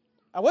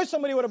 I wish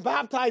somebody would have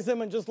baptized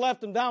him and just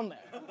left him down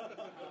there.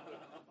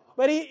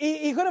 But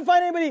he couldn't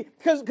find anybody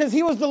because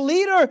he was the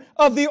leader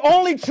of the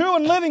only true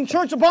and living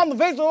church upon the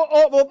face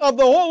of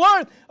the whole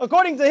earth,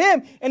 according to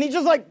him, and he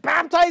just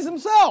baptized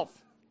himself.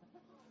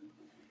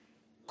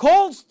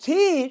 Cults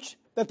teach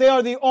that they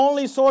are the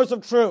only source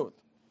of truth.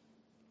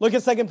 Look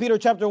at 2 Peter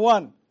chapter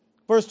 1,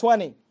 verse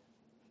 20.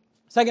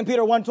 2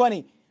 Peter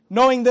 1:20.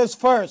 Knowing this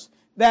first,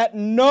 that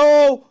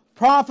no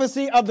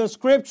prophecy of the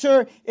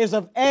Scripture is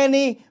of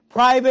any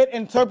private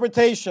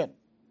interpretation.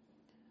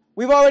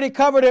 We've already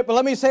covered it, but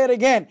let me say it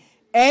again.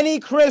 Any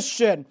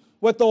Christian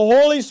with the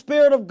Holy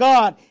Spirit of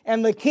God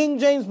and the King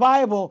James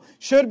Bible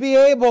should be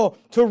able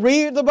to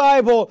read the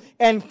Bible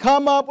and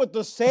come up with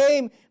the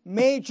same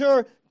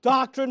major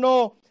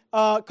doctrinal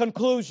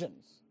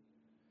conclusions.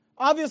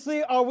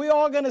 Obviously, are we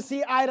all going to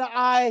see eye to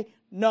eye?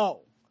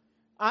 No.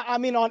 I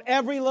mean, on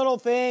every little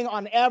thing,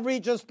 on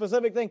every just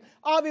specific thing.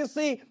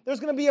 Obviously,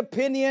 there's going to be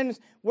opinions.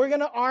 We're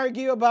going to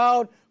argue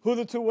about who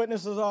the two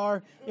witnesses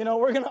are.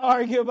 We're going to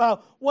argue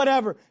about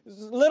whatever,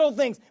 little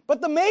things.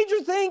 But the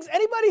major things,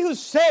 anybody who's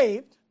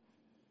saved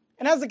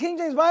and has the King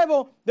James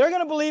Bible, they're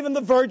going to believe in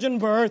the virgin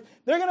birth.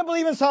 They're going to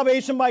believe in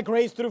salvation by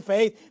grace through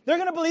faith. They're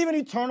going to believe in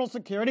eternal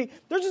security.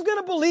 They're just going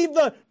to believe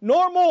the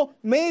normal,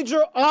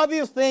 major,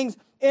 obvious things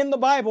in the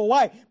Bible.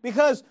 Why?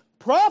 Because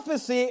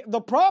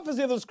the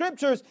prophecy of the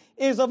Scriptures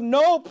is of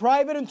no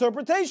private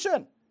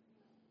interpretation.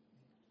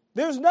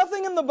 There's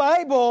nothing in the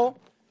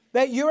Bible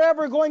that you're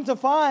ever going to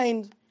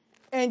find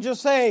and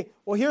just say,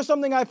 well, here's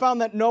something I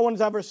found that no one's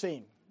ever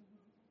seen.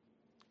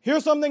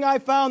 Here's something I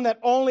found that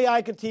only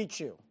I could teach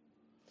you.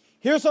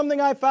 Here's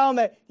something I found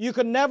that you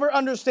could never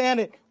understand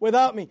it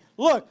without me.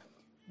 Look,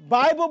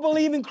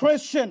 Bible-believing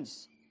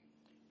Christians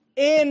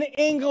in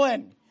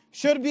England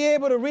should be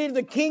able to read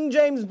the King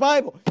James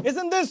Bible.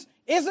 Isn't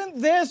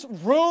this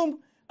room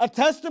a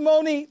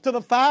testimony to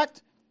the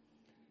fact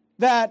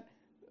that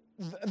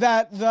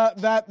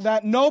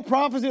no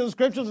prophecy of the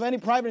Scriptures of any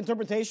private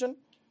interpretation?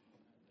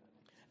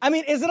 I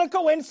mean, is it a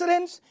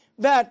coincidence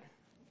that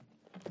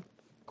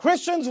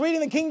Christians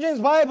reading the King James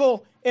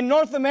Bible in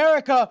North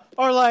America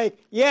are like,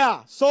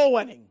 yeah, soul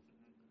winning.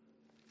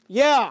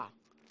 Yeah,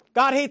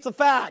 God hates the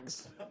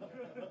fags.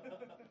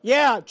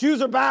 Yeah,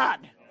 Jews are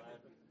bad.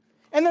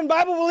 And then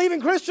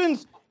Bible-believing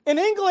Christians in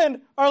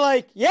England are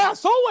like, yeah,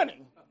 soul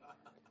winning.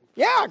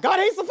 Yeah, God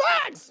hates the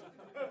fags.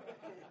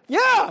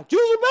 Yeah,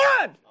 Jews are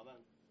bad.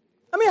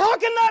 I mean, how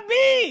can that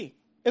be?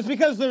 It's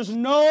because there's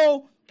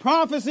no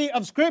prophecy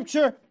of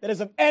Scripture that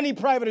is of any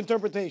private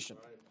interpretation.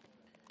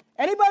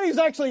 Anybody who's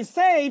actually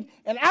saved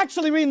and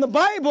actually reading the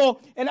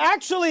Bible and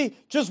actually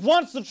just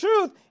wants the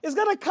truth is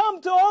going to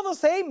come to all the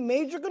same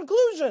major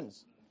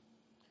conclusions.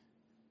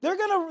 They're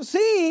going to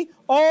see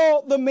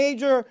all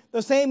the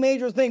same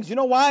major things. You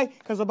know why?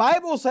 Because the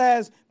Bible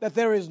says that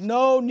there is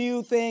no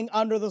new thing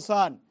under the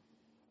sun.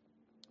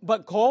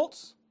 But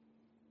cults,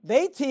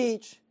 they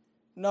teach,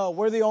 no,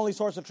 we're the only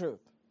source of truth.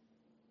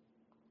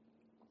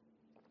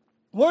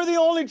 We're the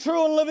only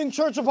true and living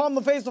church upon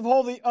the face of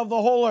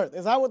the whole earth.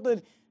 Is that what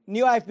the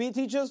New IFB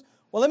teaches?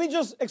 Well, let me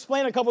just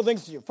explain a couple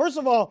things to you. First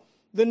of all,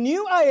 the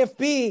New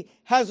IFB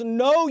has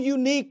no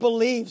unique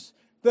beliefs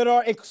that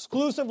are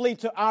exclusively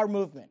to our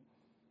movement.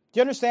 Do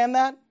you understand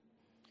that?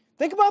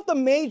 Think about the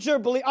major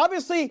belief.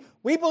 Obviously,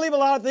 we believe a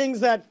lot of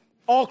things that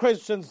all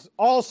Christians,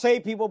 all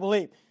saved people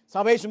believe.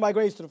 Salvation by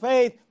grace through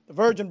faith, the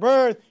virgin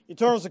birth,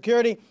 eternal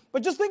security.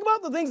 But just think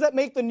about the things that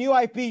make the New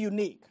IFB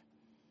unique.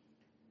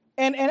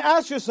 And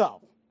ask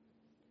yourself,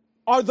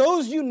 are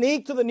those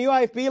unique to the New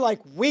IFB like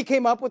we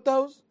came up with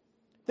those?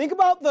 Think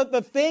about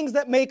the things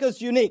that make us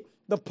unique.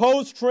 The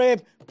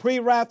post-trib,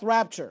 pre-wrath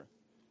rapture.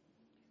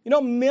 You know,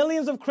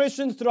 millions of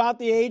Christians throughout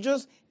the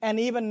ages and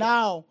even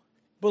now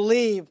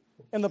believe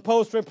in the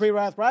post-trib,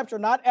 pre-wrath rapture.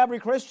 Not every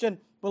Christian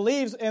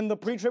believes in the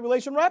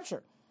pre-tribulation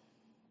rapture.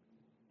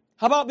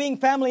 How about being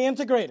family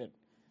integrated?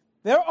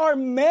 There are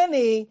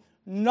many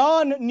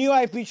non-New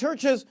IFB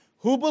churches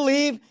who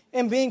believe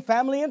in being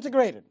family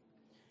integrated.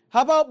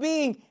 How about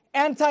being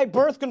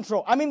anti-birth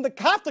control? I mean, the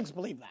Catholics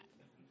believe that.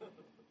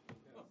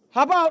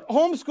 How about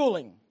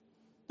homeschooling?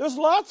 There's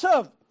lots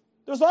of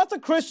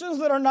Christians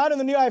that are not in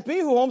the New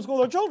IFB who homeschool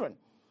their children.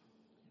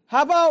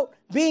 How about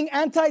being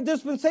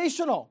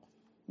anti-dispensational?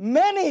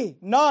 Many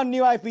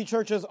non-New IFB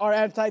churches are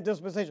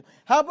anti-dispensational.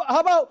 How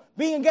about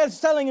being against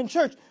selling in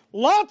church?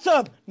 Lots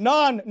of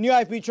non-New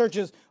IFB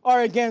churches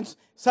are against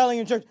selling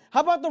in church. How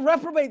about the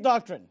reprobate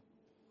doctrine?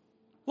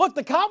 Look,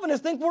 the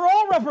Calvinists think we're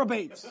all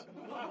reprobates.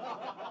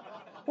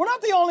 We're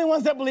not the only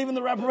ones that believe in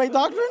the reprobate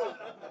doctrine.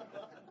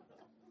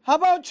 How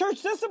about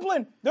church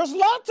discipline? There's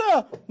lots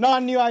of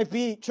non-New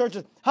IFB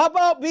churches. How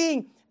about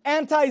being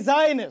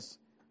anti-Zionist?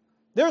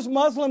 There's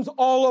Muslims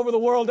all over the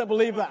world that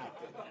believe that.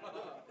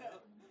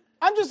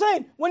 I'm just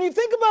saying, when you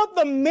think about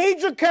the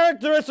major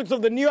characteristics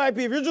of the New IFB,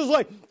 if you're just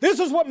like, this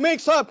is what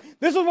makes up,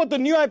 this is what the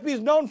New IFB is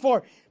known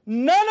for,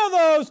 none of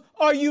those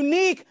are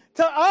unique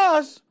to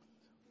us.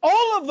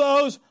 All of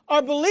those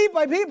are believed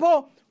by people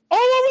all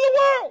over the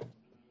world.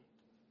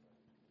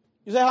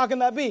 You say, how can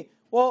that be?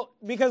 Well,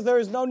 because there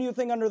is no new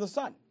thing under the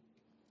sun.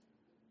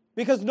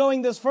 Because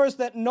knowing this first,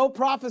 that no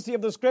prophecy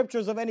of the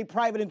Scriptures of any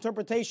private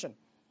interpretation.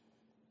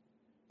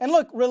 And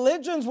look,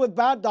 religions with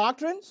bad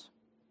doctrines,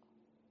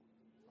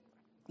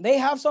 they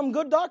have some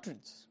good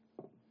doctrines.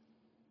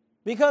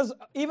 Because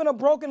even a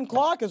broken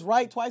clock is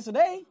right twice a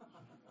day.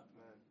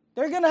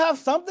 They're going to have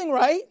something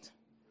right.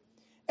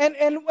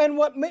 And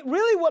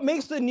what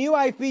makes the New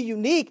IFB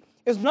unique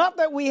is not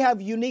that we have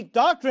unique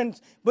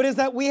doctrines, but is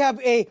that we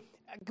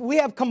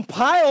have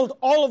compiled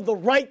all of the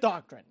right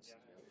doctrines.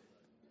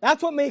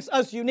 That's what makes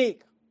us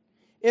unique,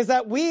 is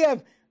that we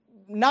have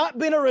not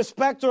been a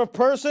respecter of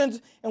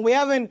persons, and we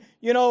haven't,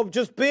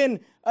 just been,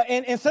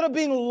 instead of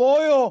being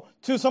loyal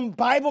to some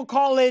Bible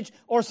college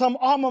or some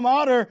alma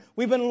mater,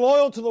 we've been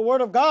loyal to the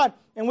Word of God,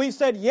 and we've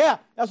said, yeah,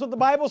 that's what the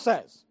Bible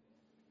says.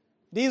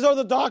 These are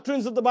the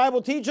doctrines that the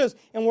Bible teaches,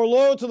 and we're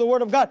loyal to the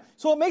Word of God.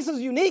 So what makes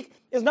us unique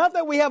is not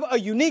that we have a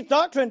unique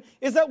doctrine,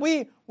 is that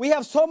we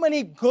have so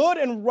many good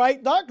and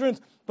right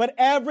doctrines, but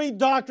every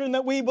doctrine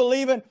that we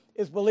believe in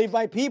is believed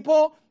by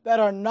people that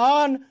are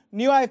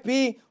non-New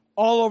IFB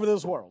all over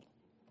this world.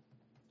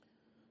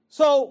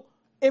 So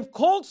if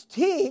cults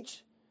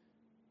teach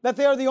that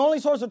they are the only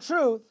source of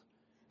truth,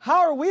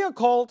 how are we a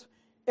cult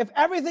if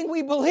everything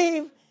we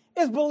believe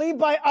is believed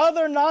by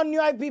other non-New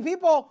IFB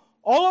people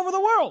all over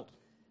the world?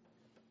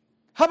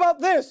 How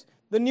about this?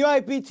 The New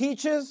IFB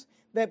teaches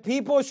that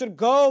people should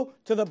go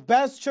to the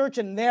best church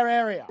in their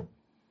area. I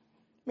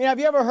mean, have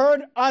you ever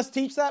heard us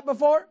teach that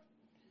before?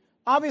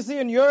 Obviously,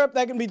 in Europe,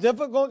 that can be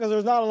difficult because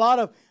there's not a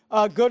lot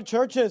of good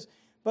churches.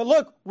 But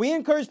look, we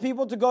encourage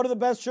people to go to the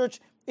best church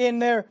in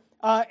their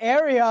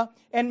area.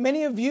 And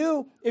many of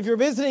you, if you're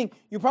visiting,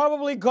 you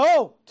probably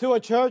go to a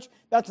church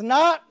that's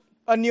not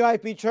a New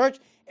IFB church,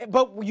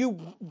 but you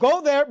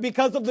go there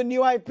because of the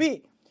New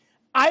IFB.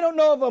 I don't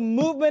know of a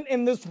movement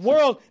in this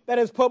world that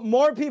has put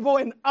more people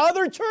in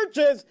other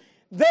churches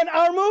than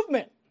our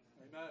movement.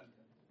 Amen.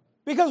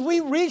 Because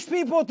we reach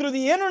people through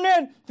the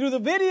internet, through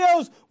the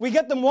videos, we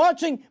get them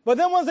watching, but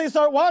then once they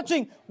start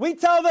watching, we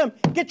tell them,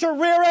 get your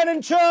rear end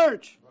in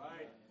church.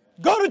 Right.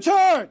 Go to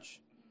church.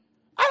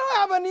 I don't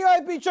have a new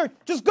IFB church.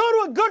 Just go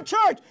to a good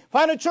church.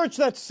 Find a church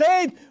that's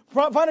saved.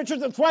 Find a church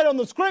that's right on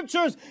the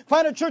scriptures.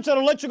 Find a church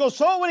that'll let you go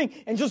soul winning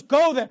and just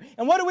go there.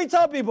 And what do we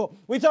tell people?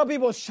 We tell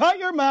people, shut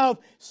your mouth,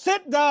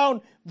 sit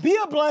down, be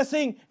a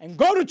blessing, and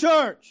go to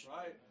church.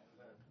 Right.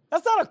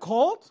 That's not a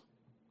cult.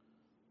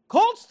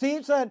 Cults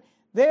teach that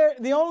they're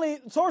the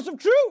only source of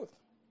truth.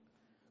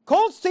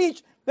 Cults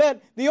teach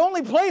that the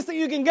only place that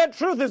you can get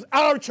truth is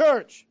our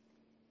church.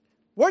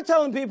 We're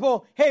telling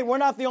people, hey, we're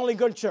not the only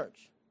good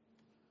church.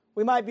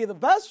 We might be the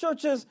best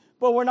churches,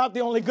 but we're not the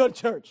only good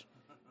church.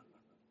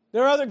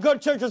 There are other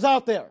good churches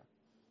out there.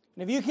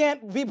 And if you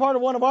can't be part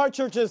of one of our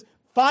churches,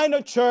 find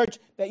a church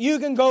that you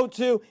can go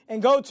to and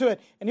go to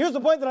it. And here's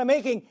the point that I'm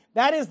making.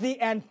 That is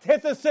the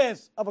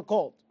antithesis of a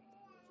cult.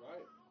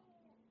 Right.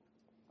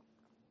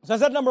 So I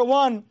said, number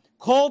one,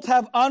 cults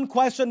have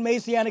unquestioned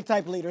Messianic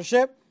type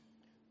leadership.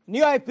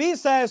 New IFB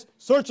says,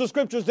 search the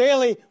scriptures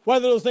daily,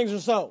 whether those things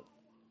are so.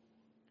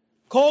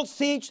 Cults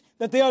teach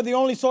that they are the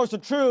only source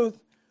of truth.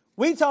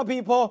 We tell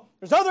people,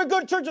 there's other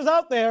good churches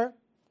out there.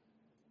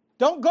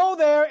 Don't go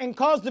there and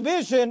cause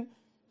division.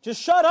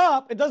 Just shut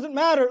up. It doesn't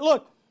matter.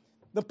 Look,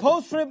 the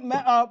post-trib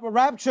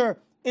rapture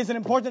is an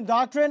important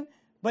doctrine,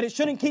 but it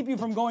shouldn't keep you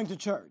from going to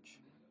church.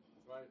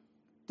 Right.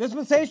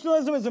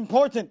 Dispensationalism is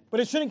important, but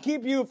it shouldn't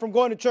keep you from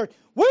going to church.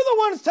 We're the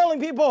ones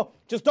telling people,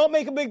 just don't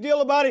make a big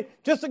deal about it.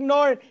 Just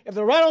ignore it. If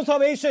they're right on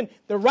salvation,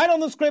 they're right on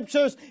the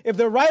scriptures. If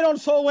they're right on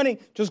soul winning,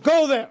 just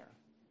go there.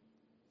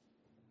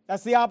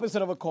 That's the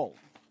opposite of a cult.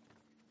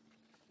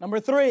 Number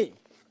 3,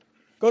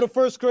 go to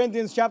 1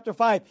 Corinthians chapter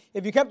 5.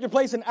 If you kept your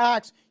place in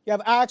Acts, you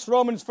have Acts,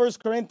 Romans, 1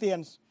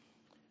 Corinthians.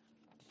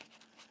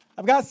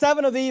 I've got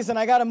 7 of these, and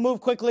I got to move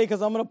quickly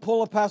because I'm going to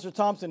pull a Pastor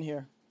Thompson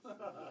here.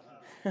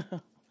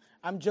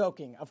 I'm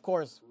joking, of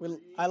course.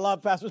 I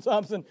love Pastor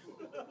Thompson.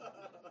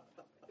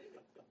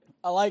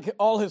 I like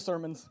all his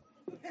sermons.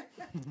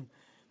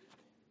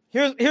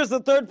 Here's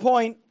the third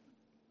point.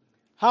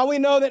 How we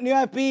know that New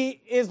IFB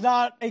is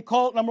not a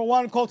cult. Number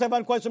 1, cults have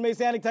unquestioned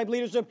Messianic type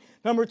leadership.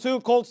 Number 2,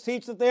 cults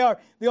teach that they are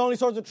the only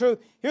source of truth.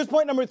 Here's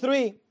point number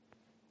 3.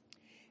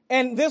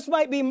 And this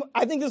might be,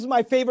 I think this is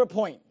my favorite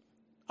point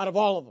out of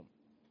all of them.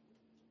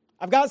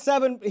 I've got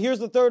 7. Here's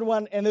the third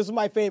one, and this is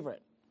my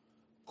favorite.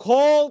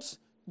 Cults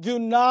do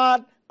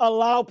not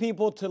allow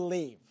people to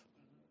leave.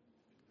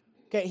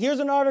 Okay, here's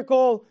an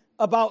article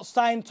about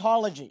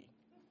Scientology.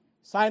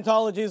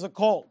 Scientology is a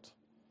cult.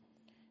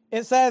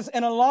 It says,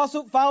 in a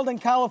lawsuit filed in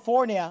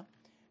California,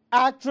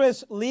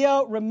 actress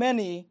Leah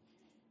Remini,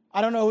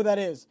 I don't know who that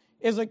is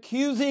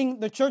accusing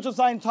the Church of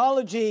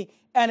Scientology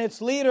and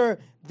its leader,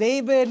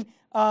 David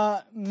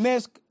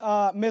Miscavige,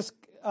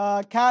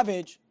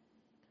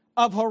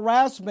 of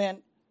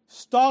harassment,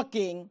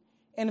 stalking,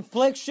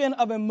 infliction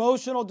of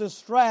emotional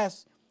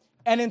distress,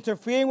 and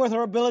interfering with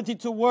her ability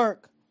to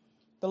work.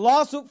 The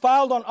lawsuit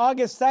filed on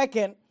August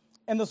 2nd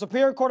in the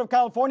Superior Court of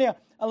California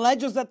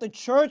alleges that the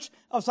Church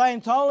of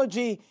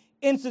Scientology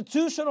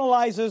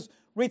institutionalizes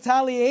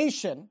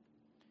retaliation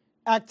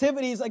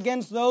activities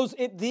against those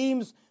it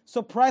deems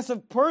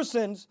suppressive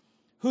persons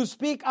who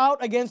speak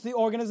out against the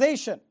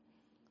organization.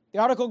 The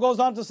article goes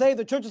on to say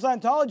the Church of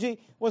Scientology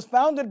was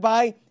founded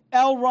by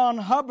L. Ron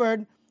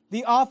Hubbard,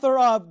 the author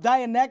of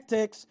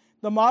Dianetics,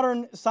 the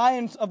Modern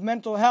Science of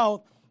Mental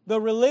Health.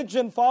 The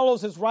religion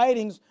follows his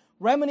writings.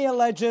 Remini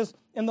alleges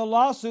in the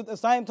lawsuit that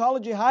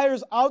Scientology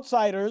hires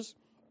outsiders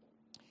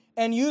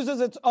and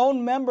uses its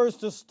own members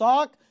to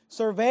stalk,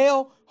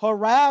 surveil,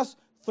 harass,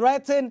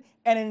 threaten,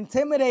 and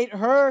intimidate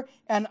her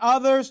and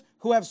others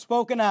who have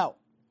spoken out.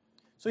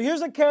 So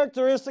here's a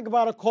characteristic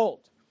about a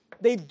cult.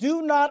 They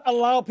do not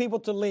allow people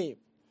to leave.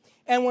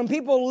 And when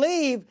people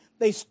leave,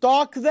 they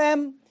stalk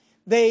them,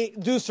 they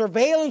do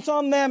surveillance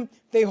on them,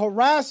 they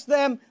harass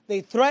them, they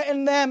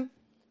threaten them,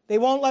 they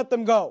won't let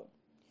them go.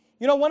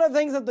 You know, one of the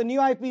things that the New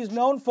IFB is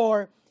known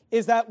for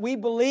is that we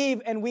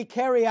believe and we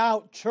carry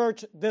out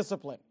church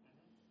discipline.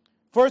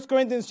 1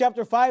 Corinthians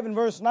chapter 5 and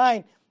verse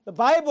 9, the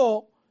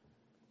Bible,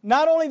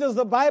 not only does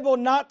the Bible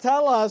not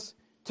tell us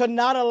to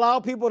not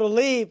allow people to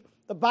leave,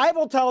 the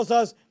Bible tells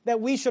us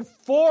that we should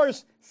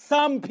force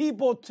some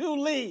people to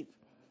leave.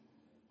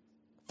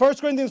 1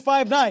 Corinthians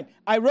 5:9,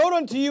 I wrote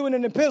unto you in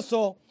an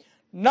epistle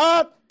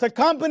not to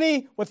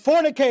company with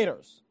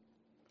fornicators.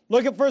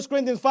 Look at 1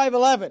 Corinthians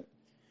 5:11.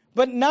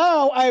 But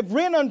now I have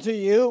written unto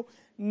you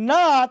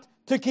not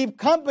to keep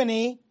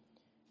company.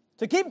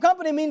 To keep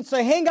company means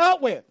to hang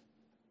out with.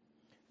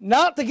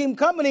 Not to keep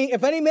company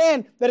if any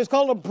man that is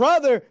called a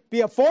brother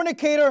be a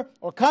fornicator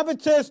or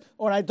covetous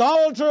or an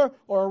idolater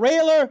or a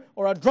railer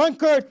or a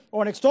drunkard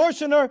or an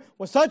extortioner,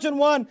 with such an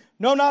one,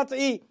 no, not to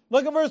eat.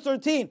 Look at verse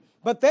 13.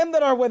 But them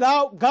that are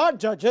without God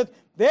judgeth.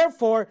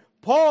 Therefore,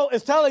 Paul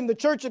is telling the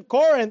church at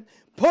Corinth,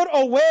 put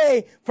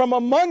away from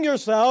among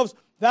yourselves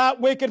that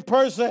wicked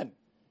person.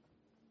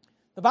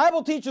 The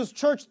Bible teaches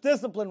church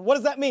discipline. What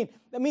does that mean?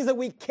 That means that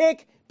we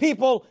kick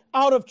people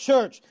out of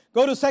church.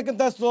 Go to 2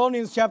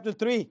 Thessalonians chapter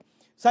 3.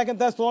 2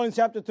 Thessalonians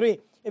chapter 3.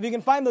 If you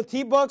can find the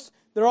T-books,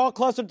 They're all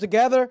clustered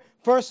together.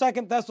 1st,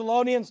 2nd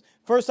Thessalonians,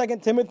 1st,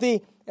 2nd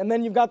Timothy, and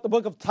then you've got the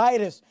book of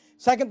Titus.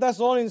 2nd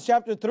Thessalonians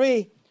chapter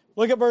 3,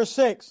 look at verse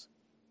 6.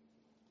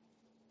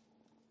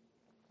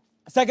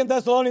 2nd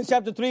Thessalonians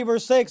chapter 3,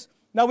 verse 6.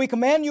 Now we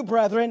command you,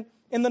 brethren,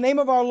 in the name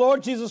of our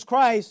Lord Jesus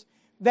Christ,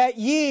 that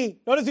ye,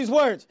 notice these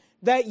words,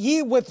 that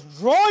ye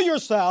withdraw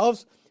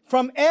yourselves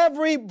from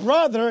every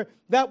brother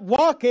that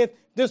walketh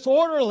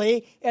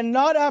disorderly and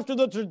not after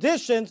the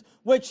traditions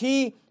which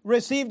he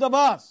received of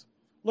us.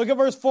 Look at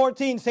verse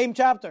 14, same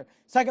chapter,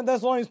 2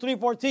 Thessalonians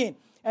 3:14.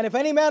 And if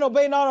any man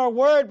obey not our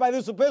word by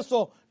this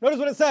epistle, notice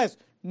what it says.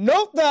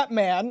 Note that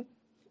man,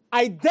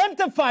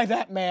 identify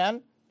that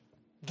man,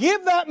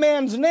 give that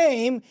man's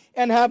name,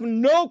 and have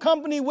no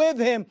company with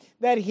him,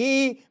 that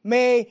he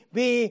may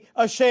be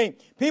ashamed.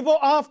 People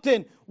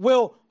often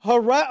will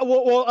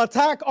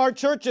attack our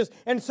churches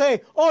and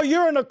say, oh,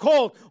 you're in a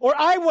cult, or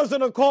I was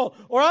in a cult,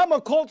 or I'm a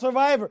cult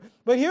survivor.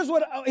 But here's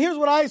what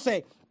I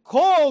say.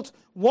 Cults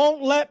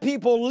won't let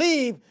people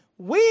leave.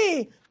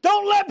 We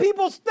don't let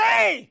people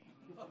stay.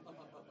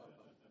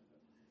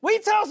 We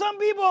tell some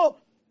people,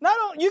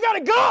 you got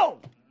to go.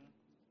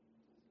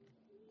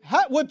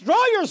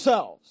 Withdraw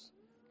yourselves.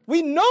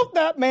 We note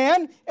that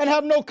man and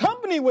have no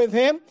company with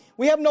him.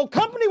 We have no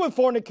company with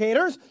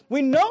fornicators.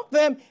 We note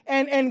them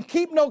and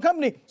keep no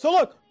company. So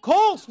look,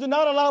 cults do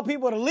not allow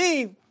people to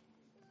leave.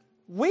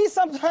 We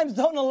sometimes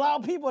don't allow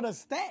people to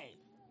stay.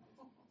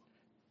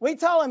 We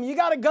tell them, you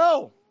got to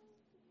go.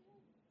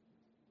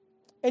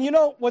 And you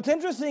know, what's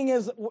interesting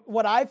is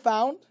what I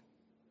found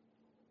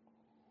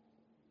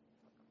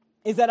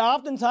is that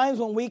oftentimes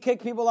when we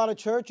kick people out of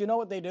church, you know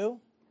what they do?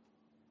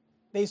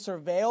 They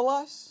surveil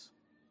us.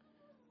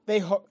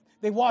 They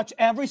watch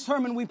every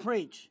sermon we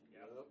preach.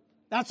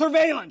 That's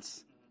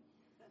surveillance.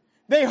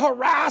 They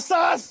harass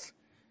us,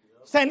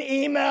 send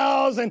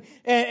emails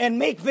and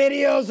make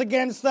videos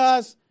against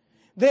us.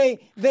 They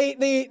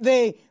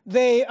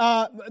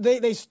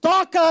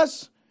stalk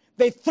us.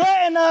 They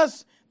threaten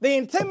us. They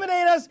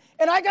intimidate us.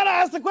 And I got to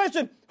ask the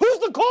question, who's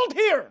the cult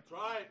here? That's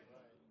right.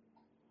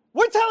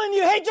 We're telling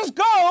you, hey, just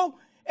go,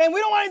 and we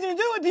don't want anything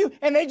to do with you.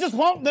 And they just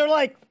won't. They're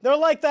like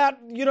that,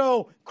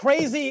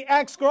 crazy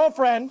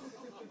ex-girlfriend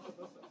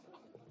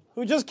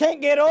who just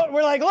can't get over.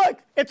 We're like, look,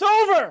 it's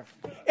over.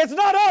 It's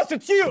not us,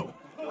 it's you.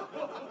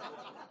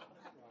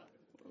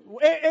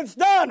 It's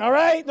done, all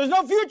right? There's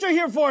no future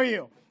here for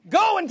you.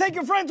 Go and take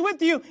your friends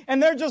with you.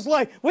 And they're just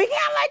like, we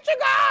can't let you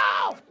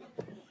go.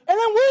 And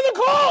then we're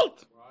the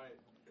cult. Right.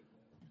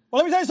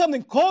 Well, let me tell you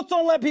something. Cults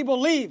don't let people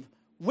leave.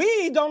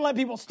 We don't let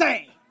people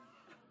stay.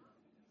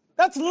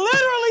 That's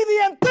literally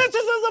the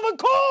antithesis of a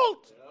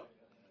cult.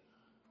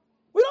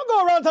 We don't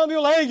go around telling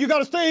people, hey, you got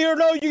to stay here.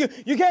 No,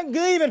 you can't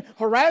leave, and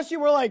harass you.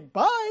 We're like,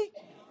 bye.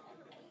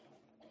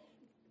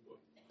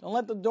 Don't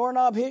let the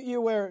doorknob hit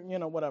you where,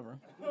 whatever.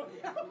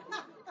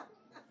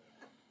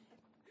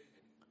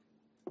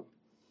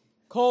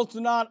 Cults do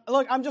not.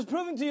 Look, I'm just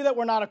proving to you that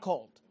we're not a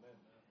cult.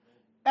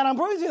 And I'm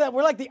proving to you that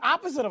we're like the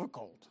opposite of a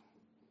cult.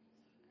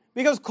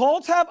 Because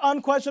cults have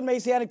unquestioned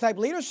Messianic type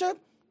leadership.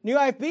 New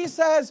IFB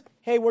says,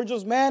 hey, we're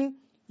just men.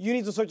 You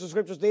need to search the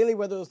scriptures daily,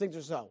 whether those things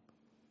are so.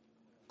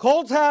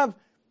 Cults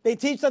they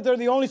teach that they're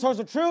the only source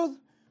of truth.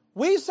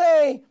 We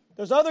say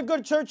there's other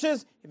good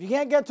churches. If you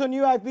can't get to a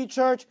New IFB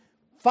church,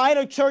 find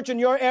a church in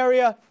your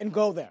area and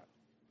go there.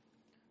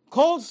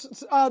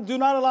 Cults do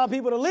not allow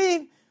people to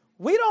leave.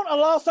 We don't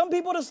allow some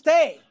people to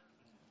stay.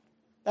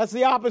 That's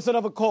the opposite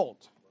of a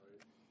cult.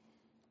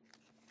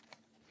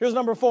 Here's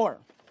number 4.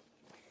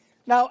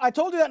 Now, I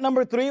told you that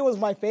number 3 was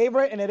my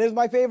favorite, and it is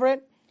my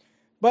favorite.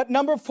 But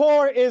number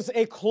 4 is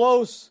a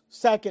close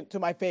second to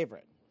my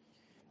favorite.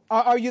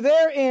 Are you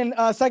there in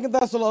 2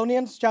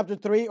 Thessalonians chapter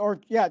 3?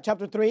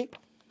 Chapter 3.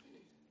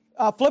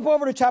 Flip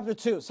over to chapter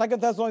 2, 2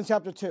 Thessalonians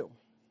chapter 2.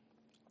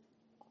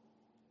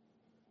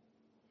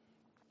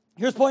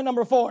 Here's point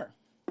number 4.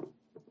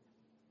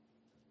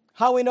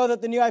 How we know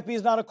that the New IFB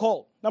is not a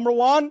cult. Number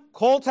 1,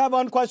 cults have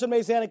unquestioned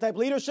Messianic type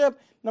leadership.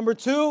 Number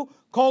 2,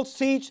 cults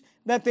teach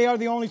that they are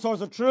the only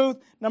source of truth.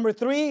 Number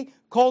 3,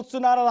 cults do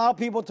not allow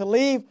people to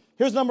leave.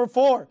 Here's number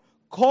 4.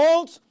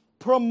 Cults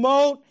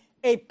promote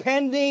a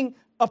pending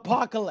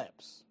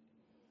apocalypse.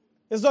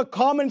 This is a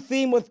common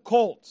theme with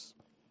cults.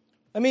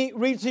 Let me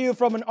read to you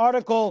from an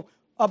article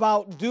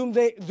about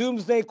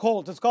doomsday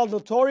cults. It's called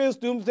Notorious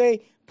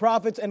Doomsday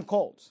Prophets and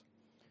Cults.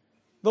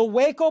 The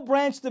Waco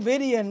Branch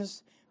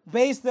Davidians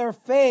base their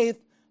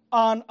faith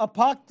on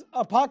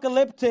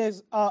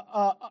apocalyptic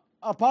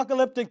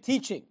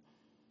teaching.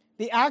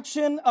 The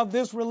action of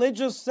this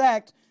religious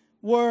sect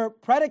were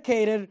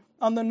predicated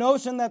on the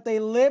notion that they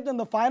lived in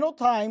the final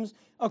times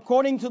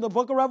according to the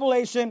book of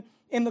Revelation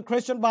in the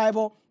Christian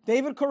Bible.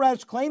 David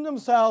Koresh claimed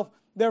himself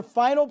their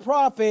final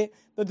prophet.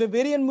 The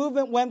Davidian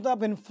movement went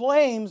up in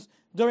flames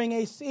during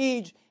a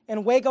siege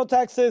in Waco,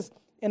 Texas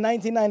in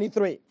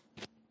 1993.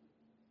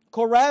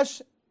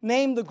 Koresh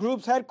named the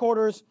group's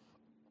headquarters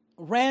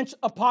Ranch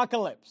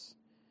Apocalypse.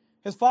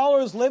 His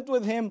followers lived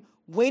with him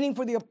waiting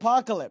for the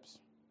apocalypse,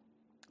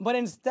 but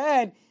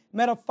instead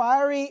met a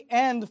fiery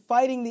end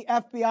fighting the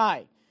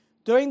FBI.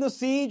 During the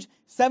siege,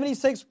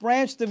 76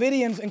 branch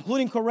Davidians,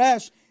 including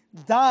Koresh,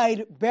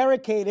 died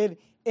barricaded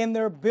in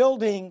their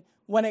building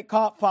when it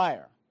caught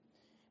fire.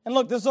 And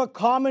look, this is a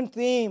common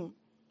theme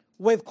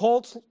with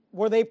cults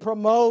where they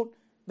promote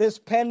this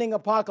pending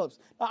apocalypse.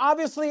 Now,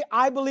 obviously,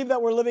 I believe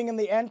that we're living in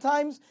the end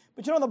times,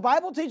 but the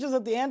Bible teaches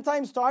that the end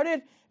times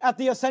started at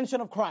the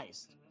ascension of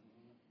Christ.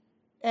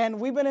 And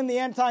we've been in the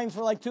end times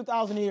for like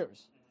 2,000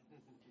 years.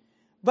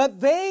 But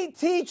they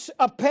teach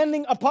a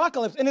pending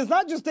apocalypse. And it's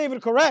not just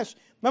David Koresh.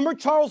 Remember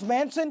Charles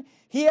Manson?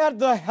 He had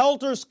the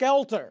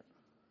helter-skelter.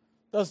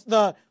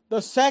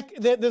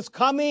 This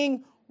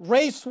coming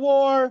race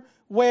war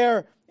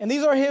where, and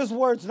these are his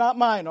words, not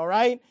mine, all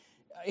right?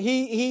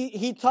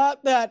 He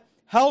taught that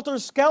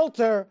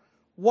helter-skelter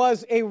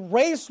was a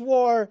race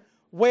war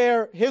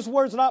where, his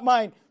words, not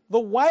mine, the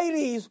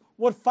whiteys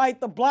would fight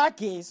the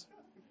blackies.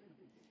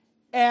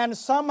 And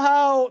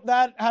somehow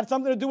that had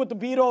something to do with the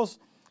Beatles,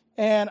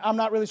 and I'm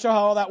not really sure how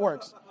all that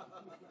works.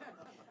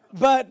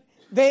 But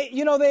they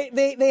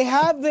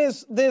have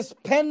this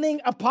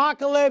pending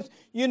apocalypse,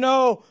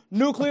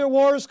 nuclear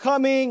wars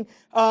coming,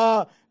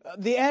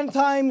 the end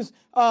times,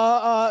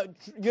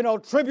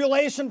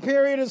 tribulation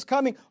period is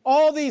coming,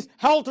 all these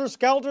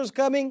helter-skelters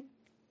coming.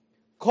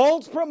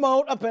 Cults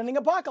promote a pending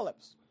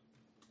apocalypse.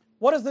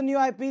 What does the new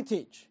IFB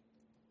teach?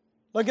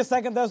 Look at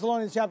 2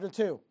 Thessalonians chapter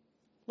 2.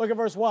 Look at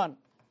verse 1.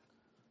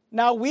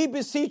 Now we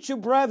beseech you,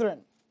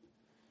 brethren,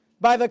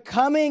 by the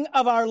coming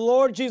of our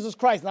Lord Jesus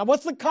Christ. Now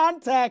what's the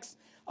context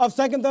of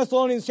 2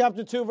 Thessalonians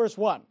chapter 2, verse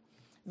 1?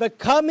 The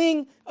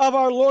coming of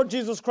our Lord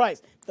Jesus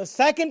Christ. The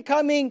second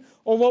coming,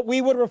 or what we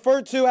would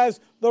refer to as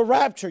the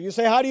rapture. You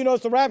say, how do you know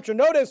it's the rapture?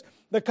 Notice,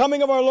 the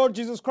coming of our Lord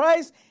Jesus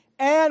Christ,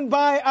 and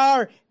by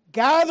our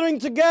gathering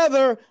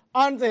together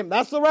unto him.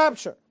 That's the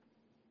rapture.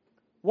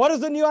 What does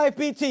the new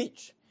IFB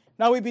teach?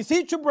 Now we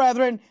beseech you,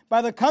 brethren,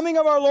 by the coming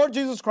of our Lord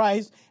Jesus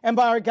Christ, and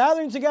by our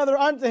gathering together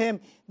unto him,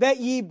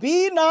 that ye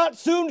be not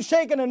soon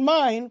shaken in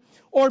mind,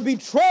 or be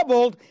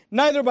troubled,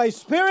 neither by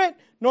spirit,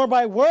 nor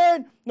by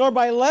word, nor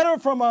by letter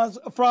from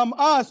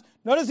us.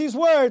 Notice these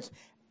words,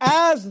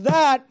 as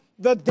that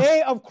the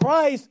day of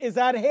Christ is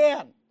at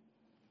hand.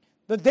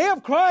 The day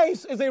of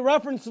Christ is a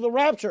reference to the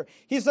rapture.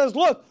 He says,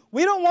 look,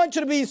 we don't want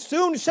you to be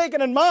soon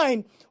shaken in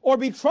mind or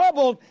be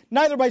troubled,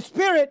 neither by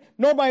spirit,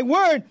 nor by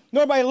word,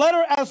 nor by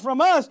letter as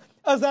from us,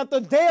 as that the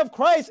day of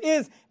Christ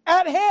is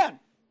at hand.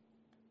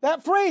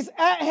 That phrase,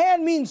 at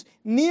hand, means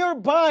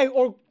nearby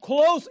or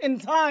close in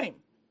time.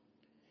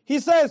 He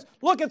says,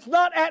 look, it's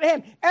not at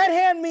hand. At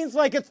hand means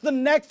like it's the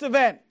next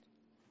event.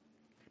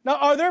 Now,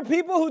 are there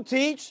people who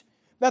teach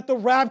that the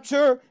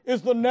rapture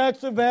is the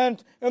next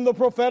event in the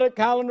prophetic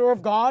calendar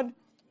of God?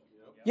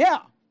 Yeah,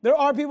 there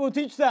are people who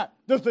teach that.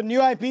 Does the new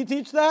IFB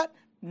teach that?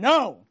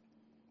 No.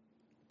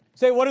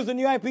 Say, what does the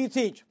new IFB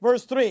teach?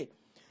 Verse 3.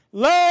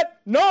 Let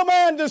no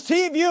man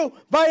deceive you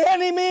by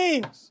any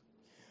means,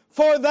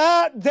 for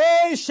that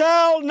day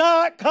shall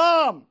not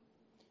come.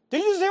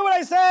 Did you see what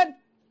I said?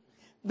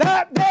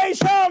 That day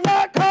shall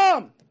not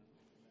come.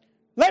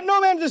 Let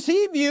no man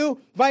deceive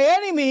you by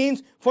any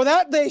means, for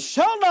that day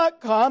shall not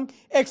come,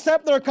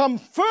 except there come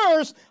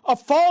first a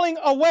falling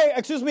away,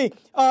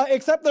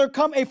 except there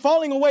come a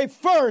falling away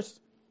first.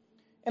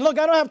 And look,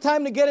 I don't have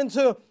time to get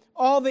into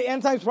all the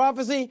end times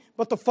prophecy,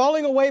 but the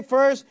falling away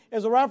first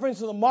is a reference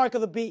to the mark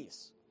of the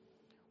beast.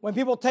 When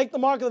people take the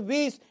mark of the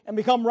beast and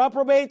become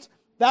reprobates,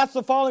 that's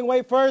the falling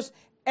away first.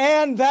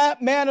 And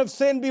that man of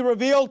sin be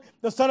revealed,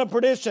 the son of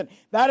perdition.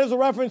 That is a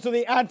reference to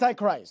the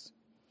Antichrist.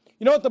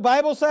 You know what the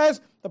Bible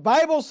says? The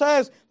Bible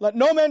says, let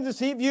no man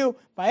deceive you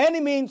by any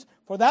means,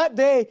 for that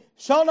day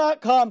shall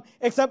not come,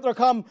 except there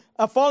come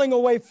a falling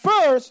away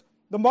first,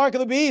 the mark of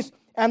the beast,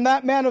 and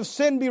that man of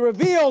sin be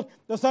revealed,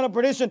 the son of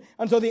perdition,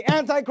 until the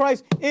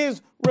Antichrist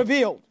is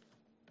revealed.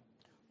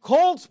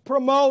 Cults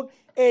promote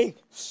a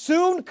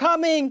soon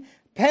coming,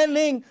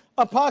 pending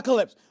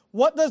apocalypse.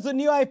 What does the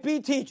new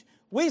IFB teach?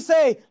 We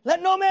say,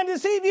 let no man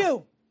deceive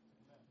you.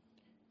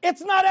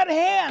 It's not at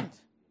hand.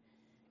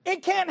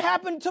 It can't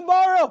happen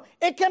tomorrow.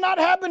 It cannot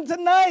happen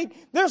tonight.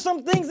 There's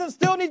some things that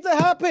still need to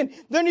happen.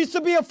 There needs to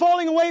be a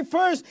falling away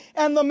first,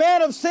 and the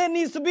man of sin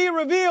needs to be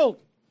revealed.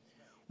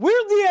 We're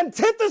the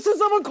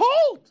antithesis of a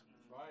cult.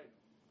 Right.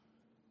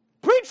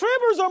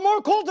 Pre-tribbers are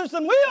more cultish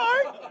than we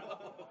are.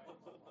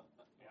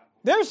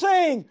 They're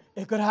saying,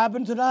 it could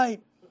happen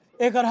tonight.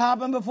 It could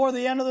happen before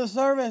the end of the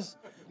service.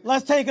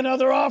 Let's take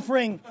another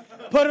offering.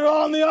 Put it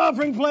all on the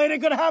offering plate. It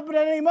could happen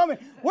at any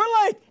moment. We're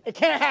like, it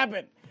can't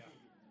happen.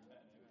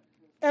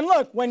 And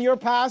look, when your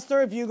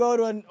pastor, if you go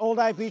to an old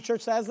IFB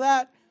church, says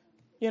that,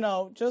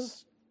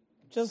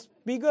 just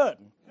be good.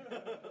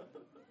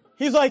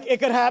 He's like, it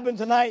could happen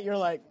tonight. You're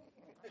like,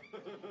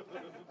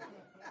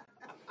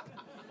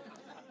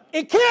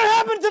 it can't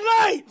happen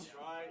tonight.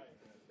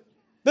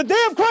 The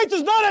day of Christ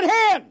is not at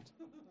hand.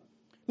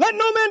 Let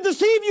no man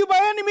deceive you by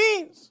any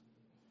means.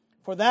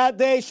 For that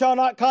day shall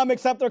not come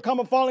except there come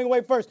a falling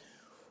away first.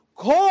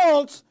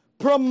 Cults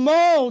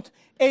promote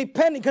a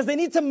pending because they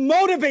need to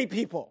motivate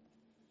people.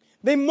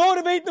 They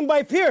motivate them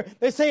by fear.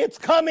 They say it's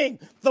coming.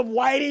 The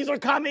whiteys are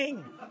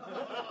coming.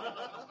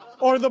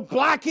 Or the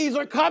blackies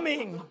are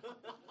coming.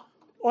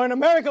 Or in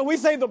America, we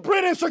say the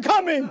British are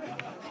coming.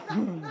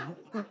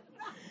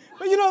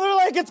 But they're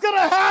like, it's going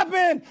to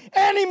happen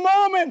any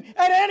moment,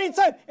 at any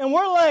time. And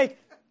we're like,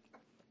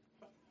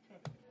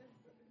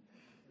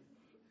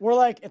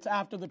 it's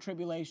after the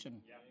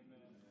tribulation.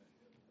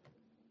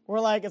 We're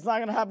like, it's not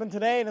going to happen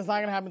today and it's not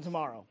going to happen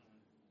tomorrow.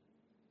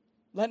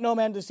 Let no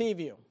man deceive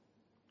you.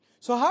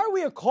 So how are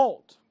we a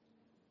cult?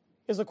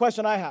 Is the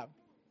question I have.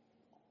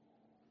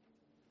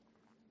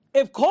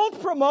 If cults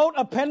promote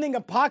a pending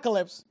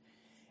apocalypse,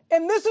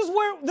 and this is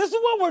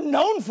what we're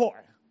known for.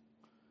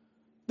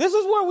 This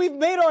is where we've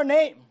made our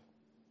name.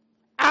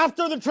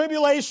 After the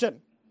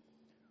tribulation.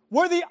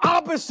 We're the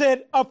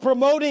opposite of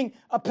promoting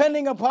a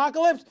pending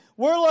apocalypse.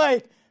 We're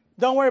like,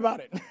 don't worry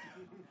about it.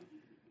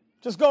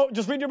 Just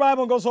read your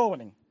Bible and go soul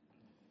winning.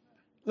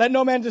 Let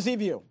no man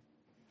deceive you.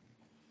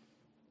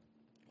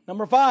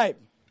 Number 5.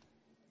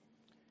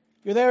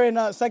 You're there in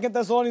 2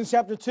 Thessalonians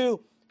chapter 2.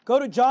 Go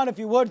to John if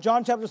you would.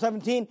 John chapter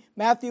 17.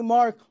 Matthew,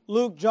 Mark,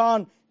 Luke,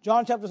 John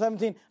chapter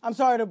 17. I'm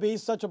sorry to be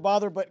such a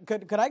bother, but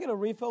could I get a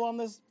refill on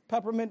this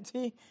peppermint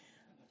tea?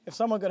 If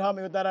someone could help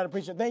me with that, I'd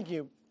appreciate it. Thank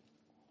you.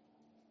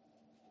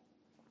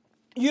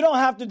 You don't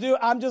have to do,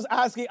 I'm just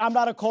asking. I'm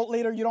not a cult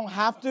leader. You don't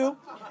have to.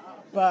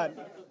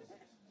 But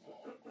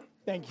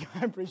thank you.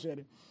 I appreciate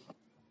it.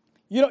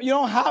 You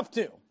don't have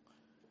to.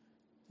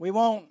 We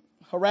won't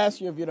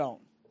harass you if you don't.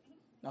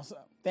 No, so,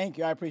 thank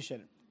you. I appreciate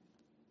it.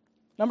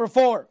 Number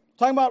 4,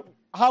 talking about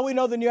how we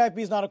know the new IFB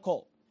is not a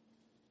cult.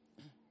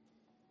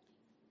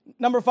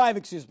 Number 5,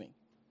 excuse me.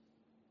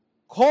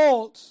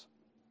 Cults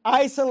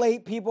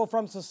isolate people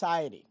from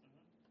society.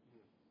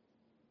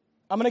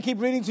 I'm going to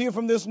keep reading to you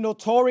from this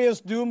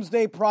notorious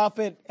doomsday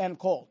prophet and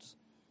cults.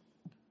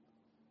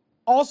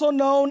 Also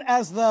known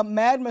as the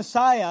Mad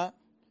Messiah,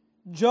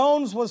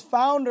 Jones was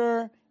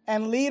founder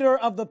and leader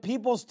of the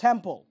People's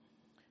Temple.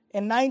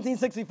 In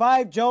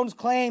 1965, Jones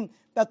claimed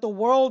that the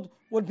world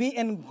would be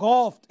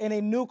engulfed in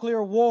a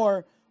nuclear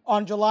war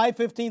on July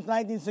 15,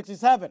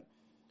 1967.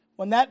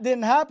 When that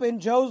didn't happen,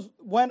 Jones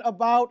went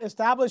about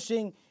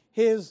establishing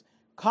his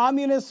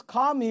communist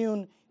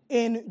commune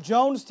in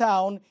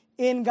Jonestown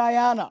in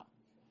Guyana.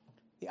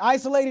 The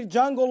isolated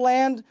jungle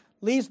land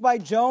leased by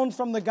Jones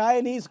from the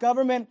Guyanese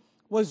government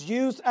was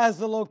used as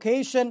the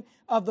location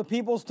of the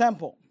People's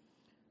Temple.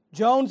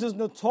 Jones is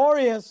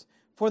notorious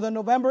for the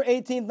November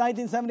 18,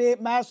 1978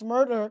 mass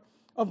murder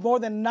of more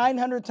than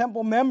 900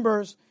 temple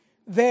members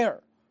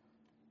there.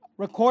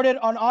 Recorded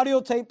on audio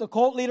tape, the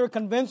cult leader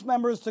convinced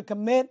members to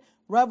commit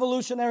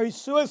revolutionary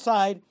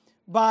suicide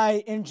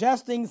by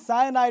ingesting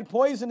cyanide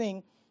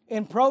poisoning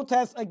in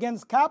protest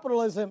against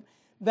capitalism,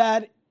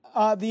 that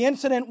the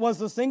incident was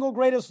the single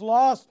greatest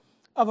loss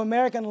of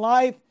American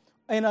life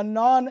in a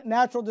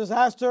non-natural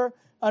disaster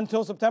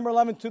until September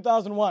 11,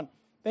 2001.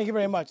 Thank you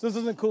very much. This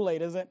isn't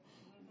Kool-Aid, is it?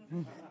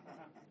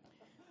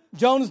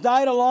 Jones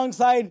died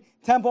alongside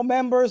temple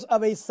members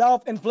of a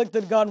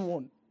self-inflicted gun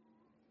wound.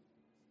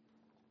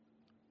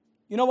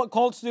 You know what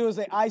cults do is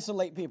they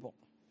isolate people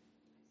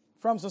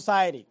from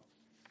society.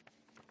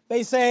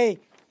 They say,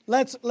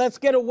 let's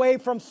get away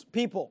from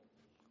people.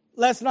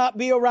 Let's not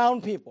be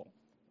around people.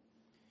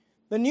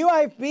 The new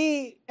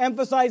IFB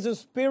emphasizes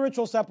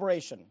spiritual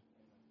separation,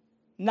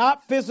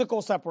 not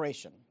physical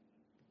separation.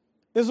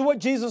 This is what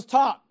Jesus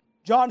taught.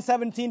 John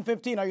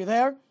 17:15. Are you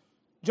there?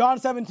 John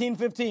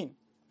 17:15.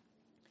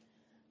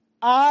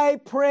 I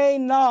pray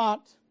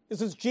not,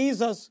 this is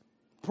Jesus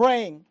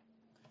praying.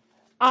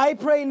 I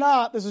pray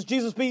not, this is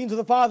Jesus speaking to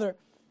the Father,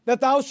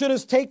 that thou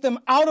shouldest take them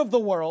out of the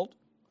world,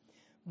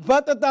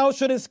 but that thou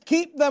shouldest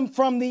keep them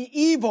from the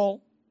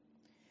evil.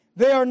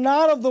 They are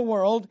not of the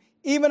world,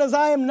 even as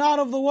I am not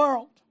of the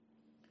world.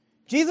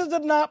 Jesus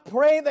did not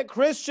pray that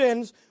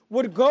Christians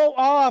would go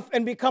off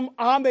and become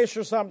Amish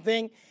or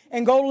something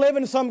and go live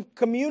in some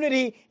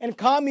community and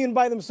commune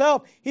by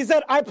themselves. He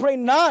said, I pray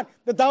not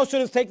that thou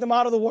shouldest take them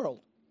out of the world,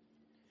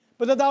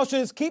 but that thou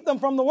shouldest keep them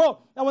from the world.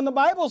 Now, when the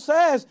Bible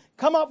says,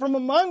 come out from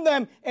among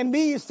them and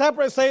be ye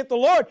separate, saith the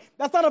Lord,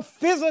 that's not a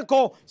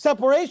physical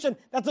separation.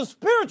 That's a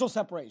spiritual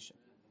separation.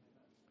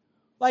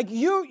 Like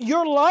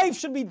your life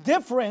should be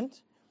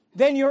different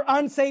than your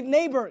unsaved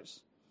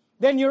neighbors,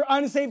 than your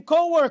unsaved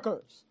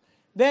co-workers,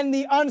 than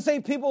the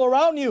unsaved people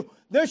around you.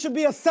 There should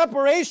be a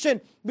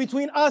separation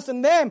between us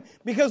and them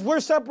because we're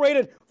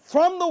separated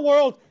from the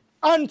world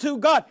unto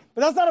God.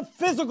 But that's not a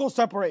physical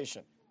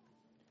separation.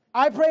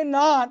 I pray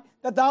not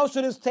that thou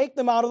shouldest take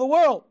them out of the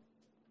world.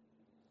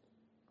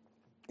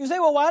 You say,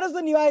 well, why does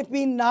the new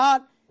IFB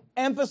not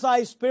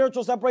emphasize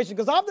spiritual separation?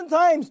 Because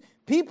oftentimes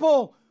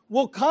people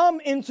will come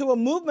into a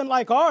movement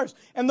like ours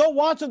and they'll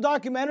watch a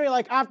documentary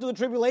like After the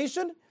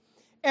Tribulation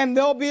and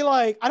they'll be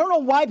like, I don't know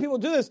why people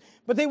do this,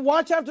 but they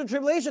watch After the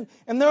Tribulation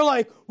and they're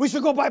like, we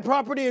should go buy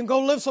property and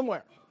go live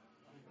somewhere.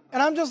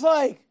 And I'm just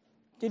like,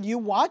 did you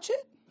watch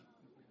it?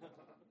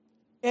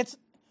 It's,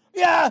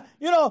 yeah,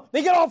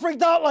 they get all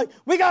freaked out like,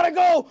 we got to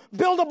go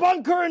build a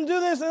bunker and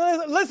do this.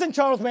 And listen,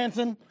 Charles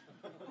Manson.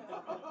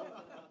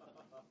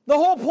 The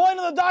whole point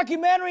of the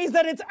documentary is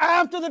that it's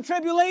after the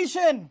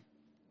tribulation.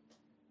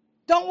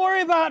 Don't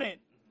worry about it.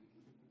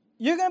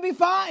 You're going to be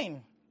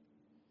fine.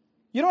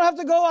 You don't have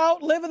to go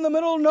out, live in the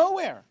middle of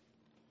nowhere.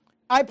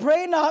 I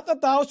pray not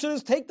that thou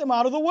shouldest take them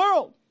out of the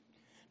world.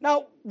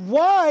 Now,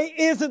 why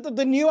is it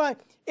that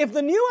if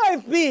the new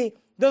IFB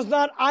does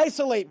not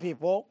isolate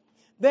people,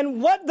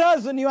 then what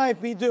does the new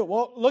IFB do?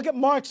 Well, look at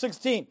Mark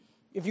 16.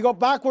 If you go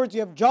backwards, you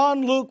have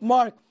John, Luke,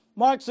 Mark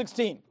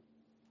 16.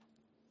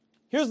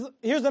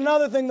 Here's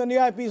another thing the new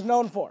IFB is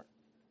known for.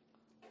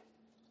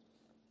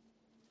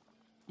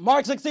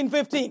 Mark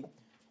 16:15.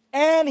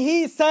 And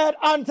he said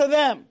unto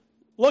them,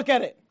 look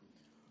at it,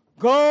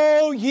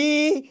 go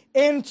ye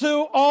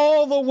into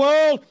all the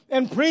world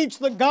and preach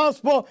the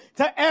gospel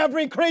to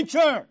every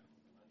creature.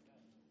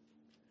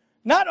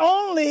 Not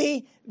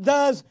only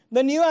does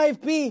the new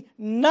IFB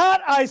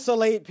not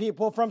isolate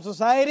people from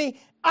society,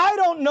 I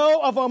don't know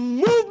of a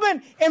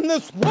movement in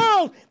this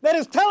world that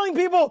is telling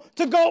people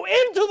to go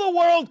into the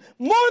world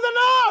more than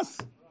us.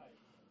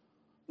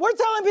 We're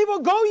telling people,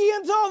 go ye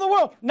into all the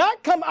world.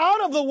 Not come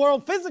out of the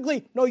world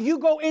physically. No, you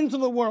go into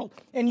the world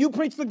and you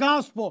preach the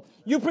gospel.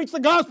 You preach the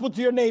gospel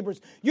to your neighbors.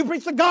 You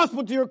preach the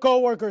gospel to your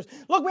coworkers.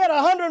 Look, we had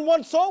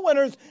 101 soul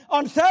winners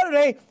on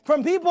Saturday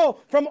from people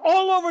from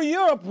all over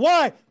Europe.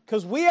 Why?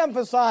 Because we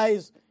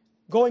emphasize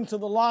going to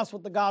the lost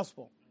with the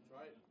gospel.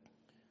 Right.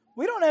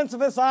 We don't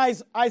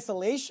emphasize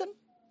isolation.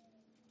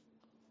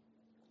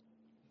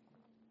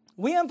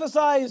 We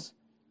emphasize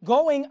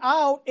going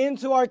out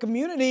into our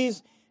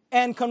communities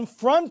and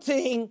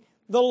confronting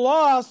the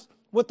lost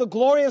with the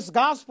glorious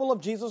gospel of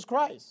Jesus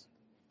Christ.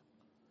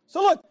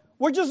 So look,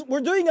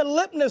 we're doing a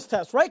litmus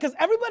test, right? Because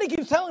everybody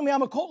keeps telling me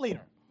I'm a cult leader.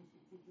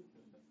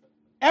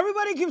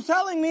 Everybody keeps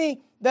telling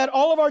me that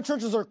all of our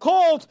churches are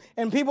cults,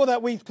 and people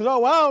that we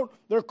throw out,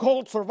 they're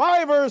cult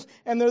survivors,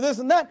 and they're this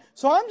and that.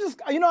 So I'm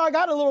just, I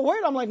got a little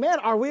worried. I'm like, man,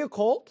 are we a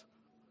cult?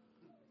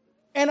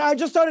 And I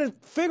just started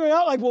figuring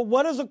out, well,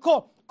 what is a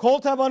cult?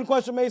 Cults have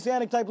unquestioned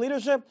Messianic type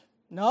leadership?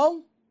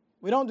 No,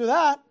 we don't do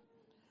that.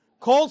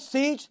 Cults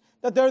teach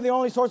that they're the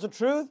only source of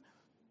truth?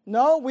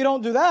 No, we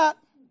don't do that.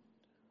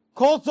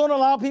 Cults don't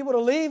allow people to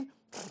leave?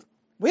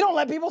 We don't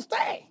let people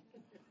stay.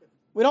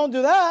 We don't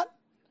do that.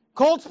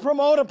 Cults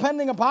promote a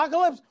pending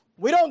apocalypse?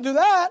 We don't do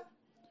that.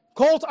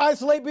 Cults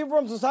isolate people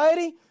from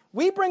society?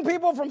 We bring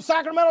people from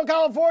Sacramento,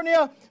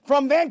 California,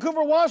 from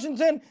Vancouver,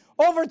 Washington,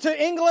 over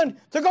to England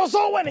to go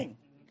soul winning.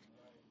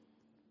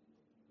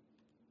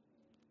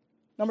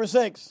 Number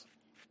 6.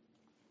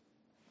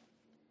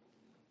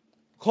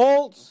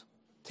 Cults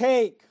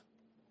take,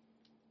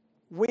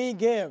 we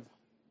give.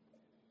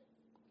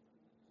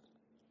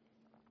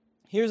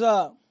 Here's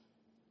an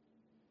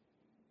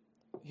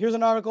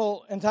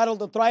article entitled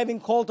The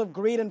Thriving Cult of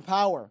Greed and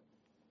Power.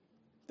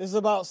 This is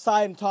about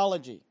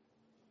Scientology.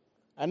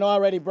 I know I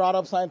already brought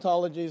up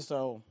Scientology,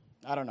 so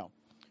I don't know.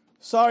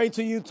 Sorry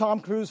to you Tom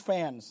Cruise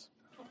fans.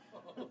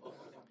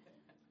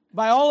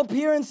 By all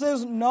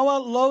appearances,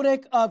 Noah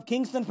Lodick of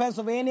Kingston,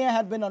 Pennsylvania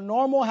had been a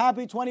normal,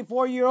 happy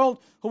 24-year-old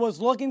who was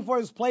looking for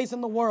his place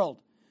in the world.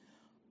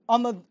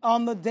 On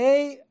the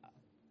day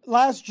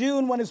last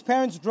June when his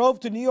parents drove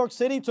to New York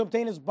City to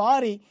obtain his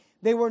body,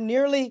 they were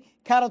nearly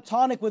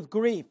catatonic with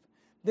grief.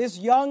 This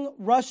young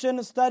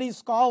Russian studies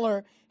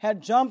scholar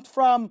had jumped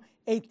from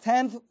a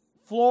 10th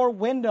floor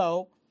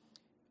window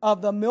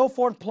of the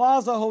Milford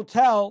Plaza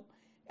Hotel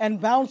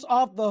and bounced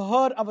off the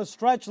hood of a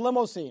stretch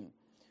limousine.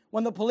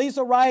 When the police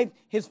arrived,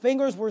 his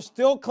fingers were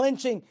still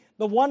clenching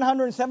the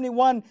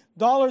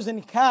 $171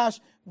 in cash,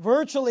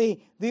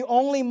 virtually the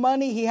only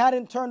money he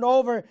hadn't turned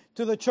over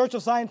to the Church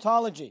of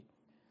Scientology,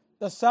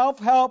 the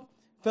self-help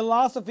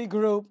philosophy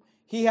group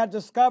he had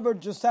discovered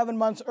just 7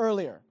 months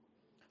earlier.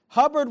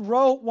 Hubbard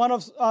wrote one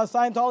of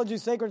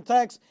Scientology's sacred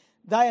texts,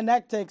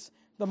 Dianetics,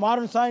 The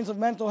Modern Science of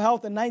Mental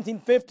Health, in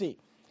 1950.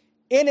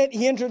 In it,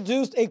 he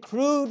introduced a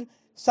crude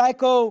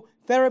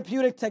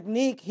psychotherapeutic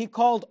technique he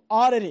called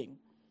auditing.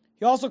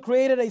 He also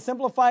created a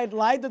simplified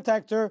lie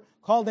detector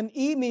called an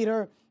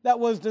E-meter that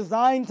was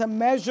designed to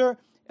measure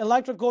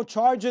electrical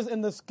charges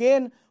in the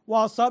skin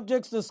while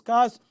subjects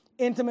discussed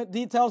intimate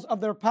details of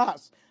their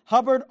past.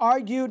 Hubbard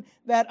argued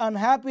that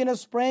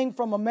unhappiness sprang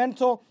from a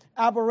mental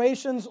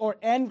aberrations or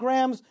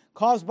engrams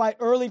caused by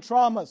early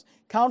traumas.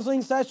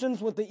 Counseling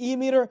sessions with the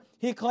E-meter,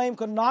 he claimed,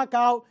 could knock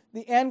out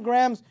the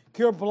engrams,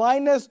 cure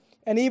blindness,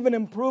 and even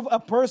improve a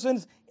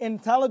person's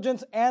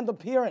intelligence and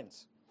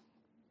appearance.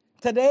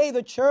 Today,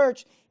 the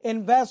church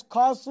invests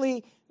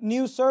costly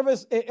new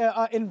services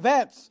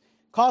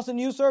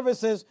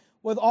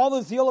with all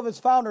the zeal of its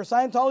founder.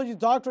 Scientology's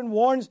doctrine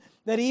warns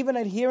that even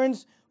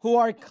adherents who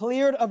are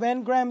cleared of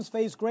engrams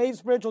face grave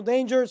spiritual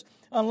dangers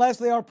unless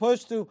they are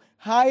pushed to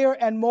higher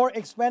and more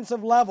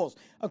expensive levels.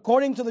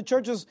 According to the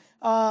church's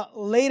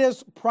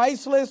latest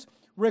price list,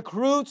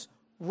 recruits,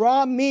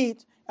 raw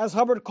meat, as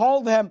Hubbard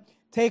called them,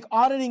 take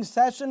auditing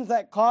sessions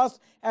that cost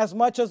as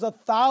much as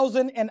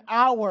 $1,000 an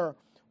hour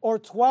or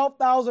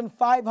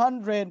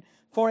 $12,500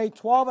 for a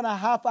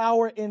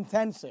 12-and-a-half-hour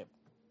intensive.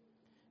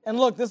 And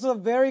look, this is a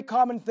very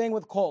common thing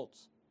with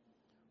cults.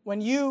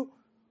 When you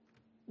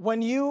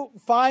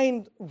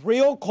find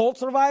real cult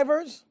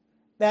survivors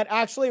that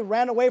actually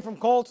ran away from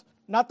cults,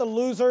 not the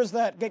losers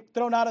that get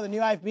thrown out of the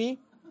new IFB.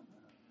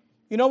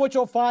 You know what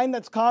you'll find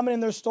that's common in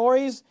their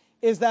stories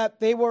is that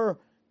they were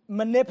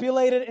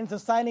manipulated into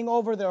signing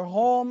over their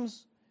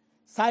homes,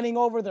 signing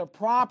over their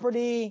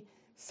property,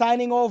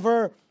 signing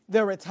over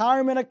their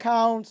retirement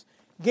accounts,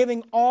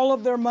 giving all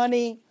of their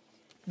money.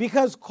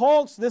 Because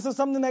cults, this is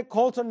something that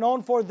cults are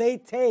known for, they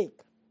take.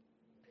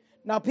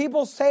 Now,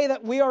 people say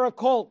that we are a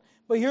cult,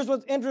 but here's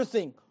what's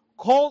interesting.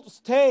 Cults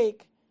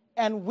take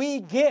and we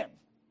give.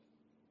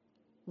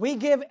 We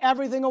give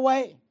everything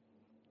away.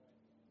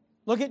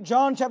 Look at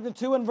John chapter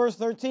 2 and verse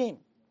 13.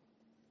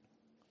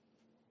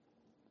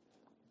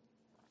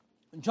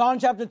 John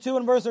chapter 2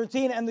 and verse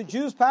 13, and the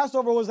Jews'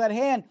 Passover was at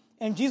hand,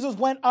 and Jesus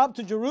went up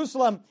to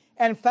Jerusalem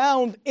and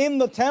found in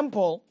the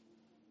temple,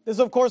 this is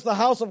of course the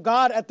house of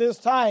God at this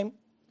time,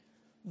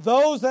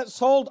 those that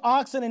sold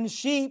oxen and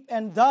sheep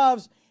and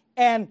doves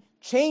and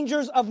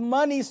changers of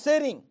money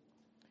sitting.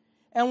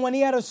 And when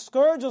he had a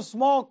scourge of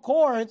small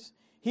cords,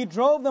 he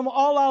drove them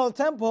all out of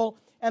the temple,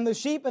 and the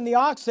sheep and the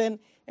oxen,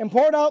 and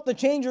poured out the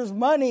changers'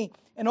 money,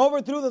 and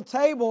overthrew the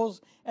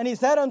tables. And he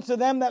said unto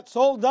them that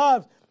sold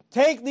doves,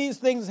 take these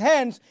things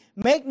hence,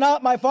 make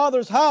not my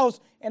Father's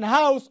house an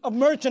house of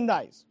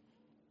merchandise.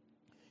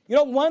 You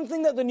know, one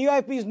thing that the New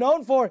IFB is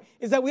known for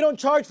is that we don't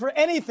charge for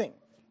anything.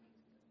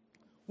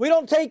 We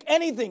don't take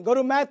anything. Go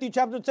to Matthew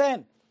chapter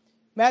 10.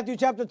 Matthew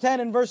chapter 10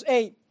 and verse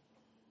 8.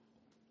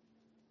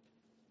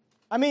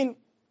 I mean,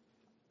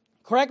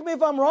 correct me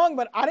if I'm wrong,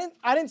 but I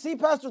didn't see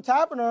Pastor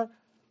Tappener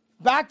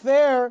back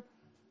there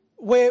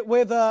with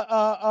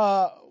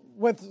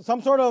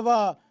some sort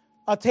of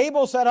a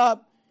table set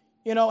up,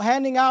 you know,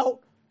 handing out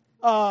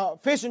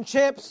fish and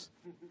chips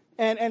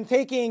and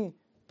taking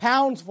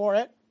pounds for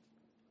it.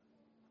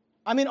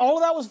 I mean, all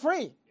of that was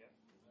free.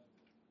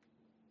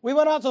 We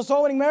went out to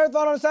Soul Winning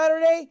Marathon on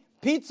Saturday.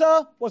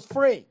 Pizza was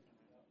free.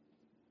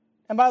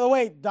 And by the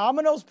way,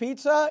 Domino's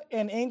Pizza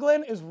in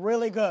England is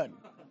really good.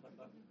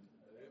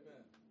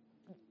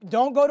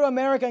 Don't go to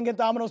America and get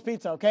Domino's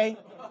Pizza, okay?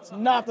 It's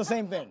not the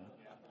same thing.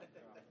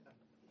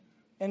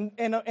 In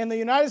the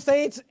United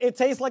States, it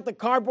tastes like the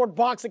cardboard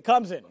box it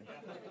comes in.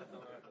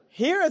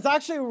 Here, it's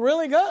actually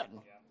really good.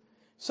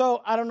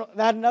 So, I don't know.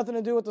 That had nothing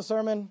to do with the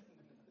sermon.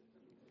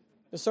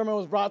 The sermon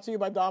was brought to you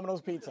by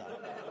Domino's Pizza.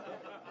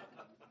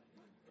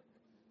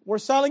 We're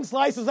selling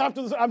slices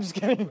after this. I'm just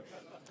kidding.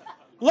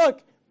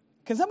 Look,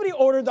 can somebody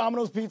order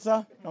Domino's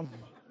Pizza?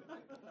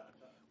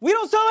 We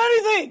don't sell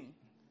anything.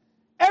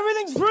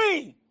 Everything's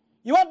free.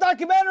 You want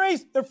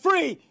documentaries? They're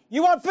free.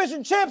 You want fish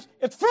and chips?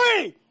 It's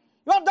free. You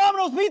want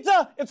Domino's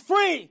Pizza? It's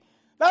free.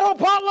 That whole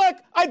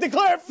potluck, I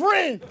declare it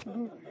free.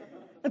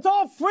 It's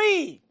all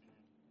free.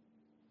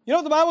 You know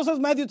what the Bible says?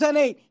 Matthew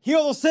 10:8.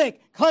 Heal the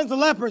sick, cleanse the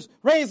lepers,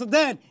 raise the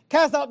dead,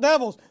 cast out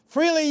devils.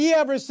 Freely ye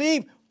have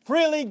received,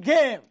 freely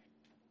give.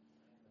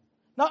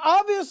 Now,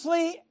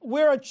 obviously,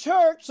 we're a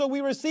church, so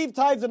we receive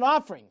tithes and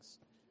offerings.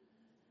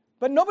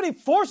 But nobody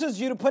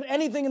forces you to put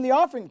anything in the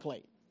offering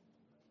plate.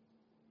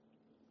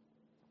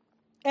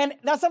 And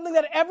that's something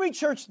that every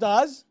church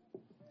does.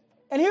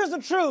 And here's the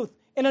truth.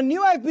 In a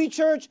new IFB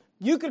church,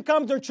 you could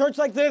come to a church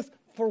like this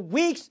for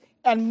weeks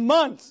and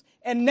months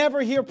and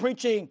never hear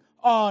preaching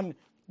on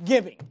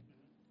giving.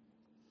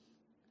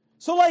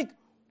 So,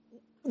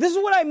 this is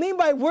what I mean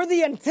by we're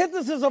the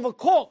antithesis of a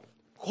cult.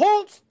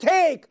 Cults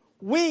take,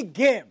 we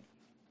give.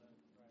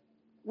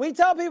 We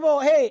tell people,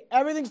 hey,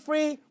 everything's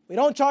free. We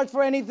don't charge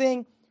for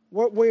anything.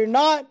 We're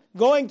not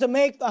going to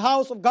make the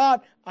house of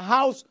God a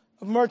house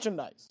of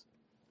merchandise.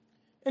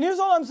 And here's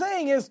all I'm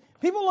saying is,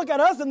 people look at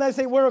us and they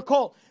say we're a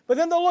cult. But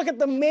then they'll look at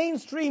the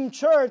mainstream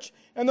church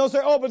and they'll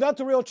say, oh, but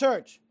that's a real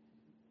church.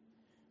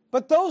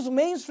 But those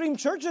mainstream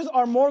churches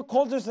are more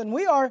cultish than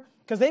we are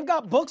because they've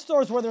got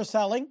bookstores where they're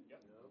selling.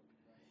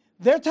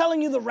 They're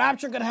telling you the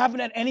rapture could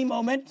happen at any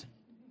moment.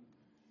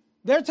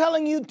 They're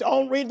telling you,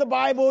 don't read the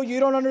Bible, you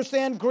don't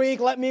understand Greek,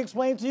 let me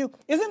explain to you.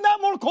 Isn't that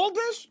more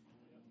cultish?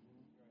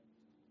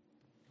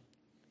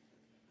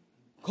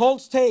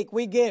 Cults take,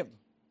 we give.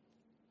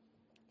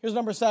 Here's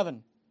number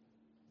 7.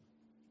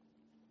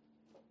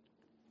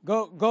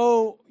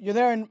 Go. You're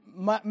there in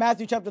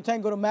Matthew chapter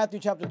 10. Go to Matthew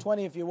chapter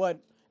 20 if you would.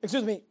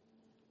 Excuse me.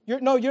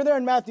 You're there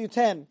in Matthew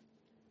 10.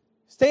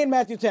 Stay in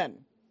Matthew 10.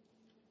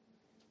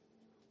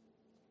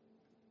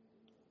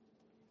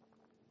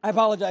 I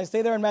apologize.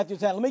 Stay there in Matthew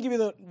 10. Let me give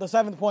you the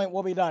 7th point.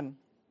 We'll be done.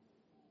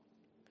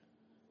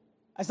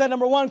 I said,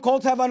 number 1,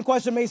 cults have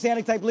unquestioned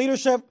Messianic type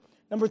leadership.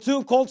 Number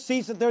 2, cults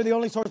teach that they're the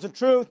only source of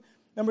truth.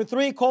 Number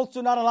 3, cults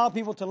do not allow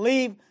people to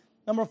leave.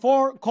 Number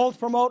 4, cults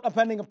promote a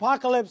pending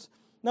apocalypse.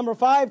 Number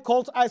 5,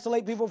 cults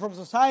isolate people from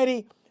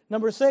society.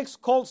 Number 6,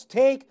 cults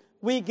take,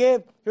 we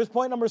give. Here's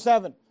point number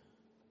 7.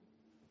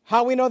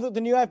 How we know that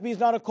the New IFB is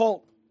not a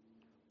cult.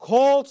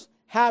 Cults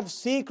have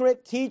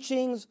secret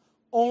teachings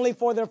only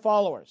for their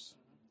followers.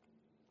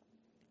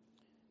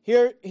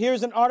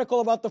 Here's an article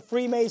about the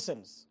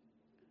Freemasons.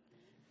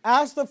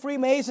 Ask the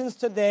Freemasons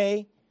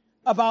today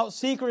about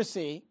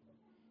secrecy,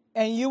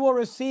 and you will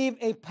receive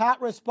a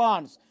pat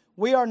response.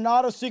 We are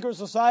not a secret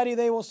society,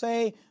 they will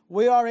say.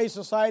 We are a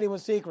society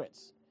with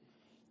secrets.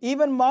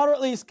 Even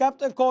moderately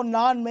skeptical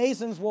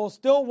non-Masons will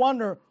still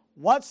wonder,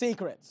 what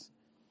secrets?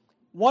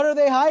 What are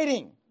they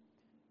hiding?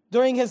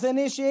 During his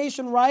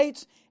initiation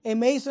rites, a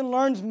Mason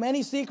learns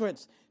many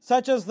secrets,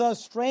 such as the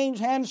strange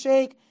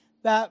handshake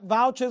that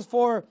vouches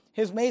for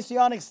his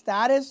Masonic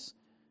status,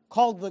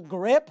 called the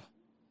grip.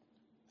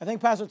 I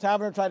think Pastor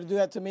Taverner tried to do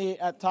that to me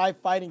at Thai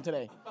fighting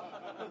today.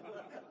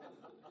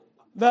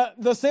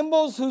 The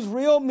symbols whose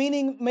real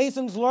meaning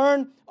Masons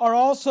learn are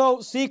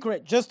also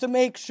secret. Just to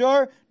make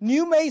sure,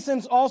 new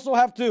Masons also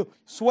have to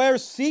swear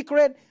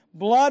secret,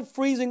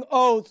 blood-freezing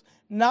oaths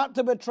not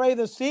to betray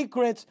the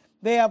secrets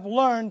they have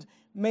learned.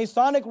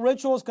 Masonic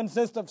rituals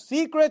consist of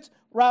secrets,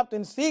 wrapped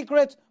in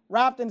secrets,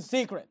 wrapped in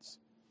secrets.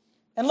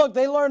 And look,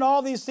 they learn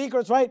all these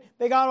secrets, right?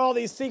 They got all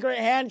these secret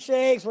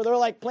handshakes where they're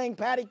like playing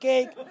patty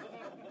cake.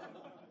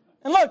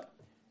 And look,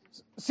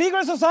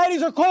 secret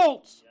societies are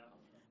cults.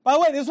 By the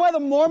way, this is why the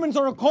Mormons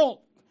are a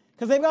cult.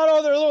 Because they've got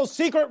all their little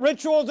secret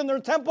rituals in their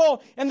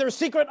temple and their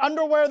secret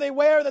underwear they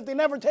wear that they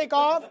never take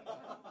off.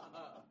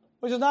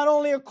 Which is not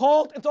only a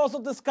cult, it's also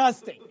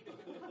disgusting.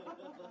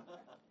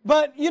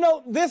 But,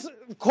 this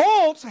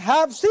cults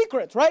have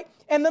secrets, right?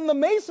 And then the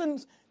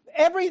Masons,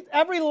 every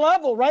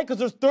level, right? Because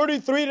there's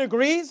 33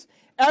 degrees.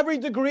 Every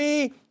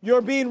degree,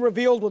 you're being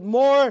revealed with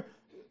more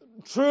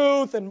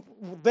truth, and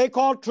they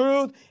call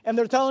truth, and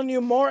they're telling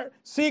you more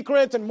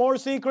secrets and more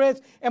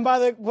secrets. And by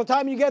the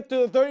time you get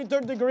to the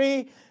 33rd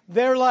degree,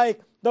 they're like,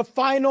 the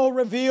final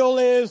reveal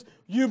is,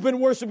 you've been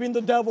worshiping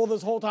the devil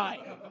this whole time.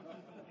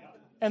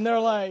 And they're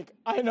like,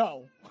 I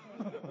know.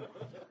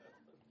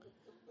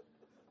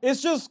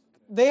 It's just,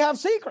 they have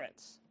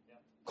secrets.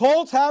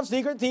 Cults have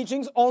secret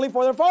teachings only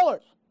for their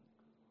followers.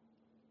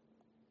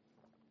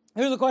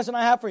 Here's a question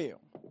I have for you.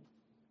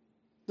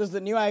 Does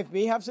the new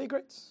IFB have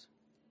secrets?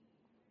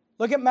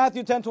 Look at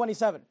Matthew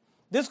 10:27.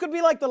 This could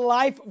be like the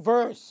life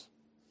verse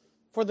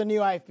for the new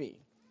IFB.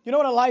 You know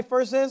what a life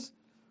verse is?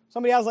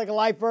 Somebody has like a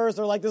life verse.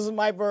 They're like, this is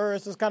my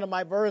verse. This is kind of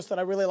my verse that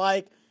I really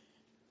like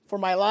for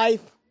my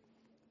life.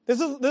 This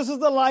is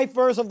the life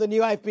verse of the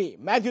new IFB.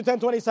 Matthew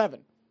 10:27.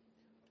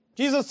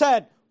 Jesus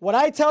said, what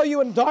I tell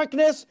you in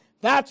darkness,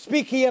 that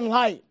speak ye in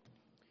light.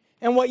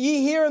 And what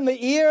ye hear in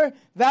the ear,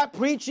 that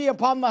preach ye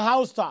upon the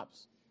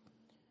housetops.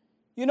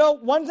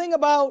 One thing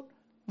about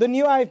the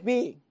new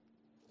IFB,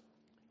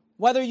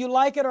 whether you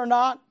like it or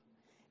not,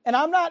 and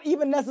I'm not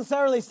even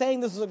necessarily saying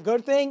this is a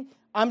good thing,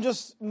 I'm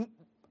just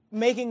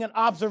making an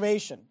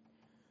observation.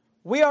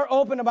 We are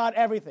open about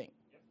everything.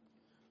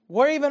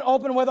 We're even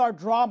open with our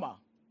drama.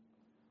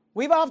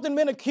 We've often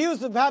been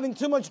accused of having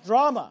too much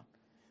drama.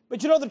 But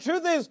the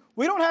truth is,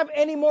 we don't have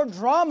any more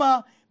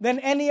drama than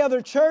any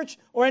other church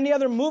or any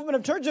other movement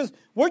of churches.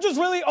 We're just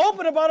really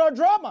open about our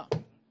drama.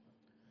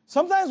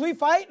 Sometimes we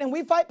fight, and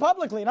we fight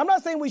publicly. And I'm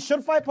not saying we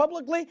should fight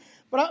publicly,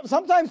 but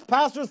sometimes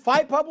pastors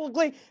fight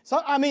publicly.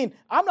 I'm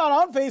not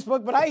on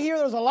Facebook, but I hear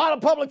there's a lot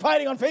of public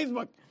fighting on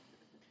Facebook.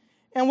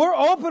 And we're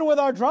open with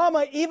our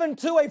drama, even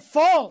to a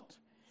fault.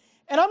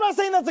 And I'm not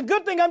saying that's a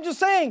good thing. I'm just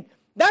saying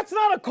that's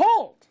not a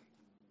cult.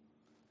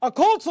 A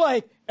cult's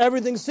like,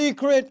 everything's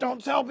secret,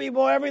 don't tell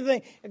people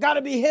everything. It got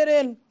to be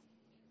hidden.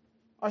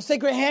 Our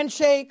sacred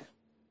handshake.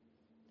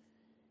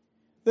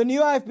 The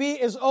new IFB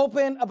is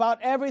open about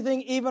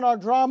everything, even our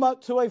drama,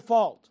 to a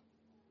fault.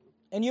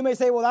 And you may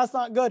say, well, that's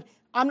not good.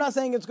 I'm not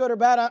saying it's good or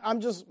bad. I'm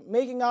just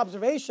making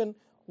observation.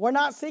 We're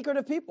not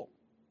secretive people.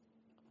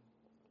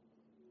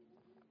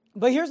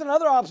 But here's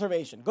another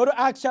observation. Go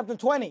to Acts chapter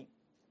 20.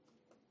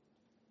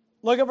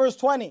 Look at verse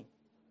 20.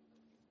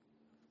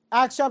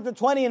 Acts chapter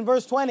 20 and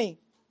verse 20.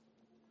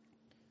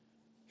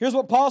 Here's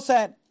what Paul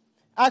said.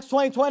 Acts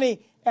 20:20.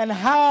 And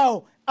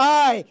how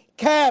I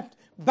kept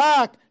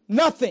back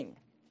nothing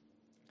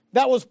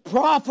that was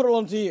profitable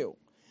unto you,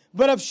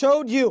 but have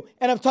showed you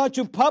and have taught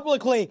you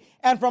publicly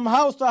and from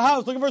house to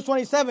house. Look at verse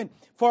 27.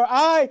 For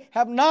I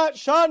have not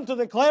shunned to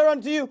declare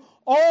unto you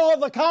all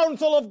the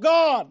counsel of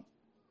God.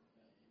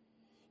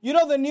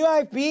 The new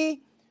IFB,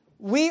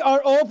 we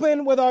are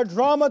open with our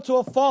drama to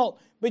a fault.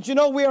 But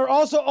we are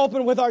also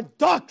open with our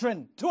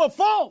doctrine to a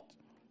fault.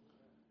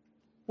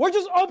 We're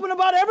just open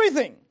about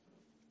everything.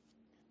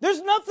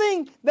 There's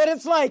nothing that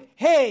it's like,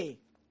 hey,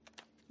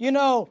 you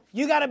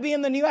got to be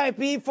in the new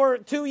IFB for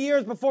 2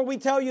 years before we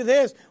tell you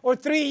this, or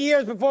 3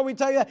 years before we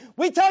tell you that.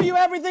 We tell you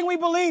everything we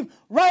believe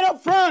right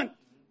up front.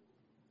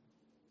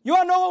 You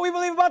want to know what we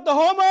believe about the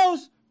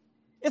homos?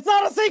 It's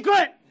not a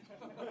secret.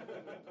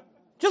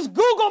 Just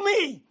Google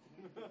me.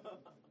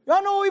 You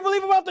want to know what we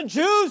believe about the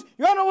Jews?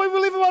 You want to know what we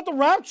believe about the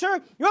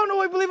rapture? You want to know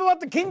what we believe about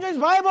the King James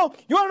Bible?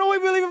 You want to know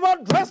what we believe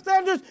about dress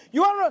standards?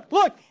 You want to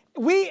look,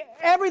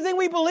 everything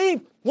we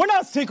believe, we're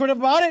not secretive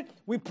about it.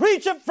 We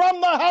preach it from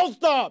the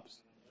housetops.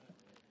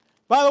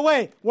 By the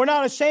way, we're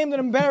not ashamed and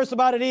embarrassed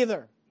about it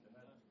either.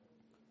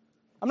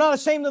 I'm not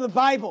ashamed of the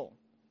Bible.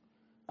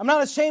 I'm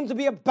not ashamed to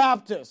be a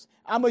Baptist.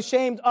 I'm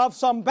ashamed of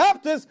some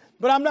Baptists,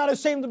 but I'm not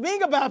ashamed of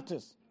being a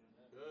Baptist.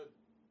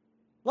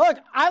 Look,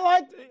 I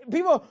like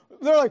people,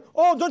 they're like,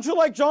 oh, don't you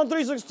like John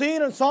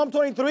 3:16 and Psalm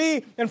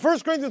 23 and 1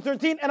 Corinthians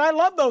 13? And I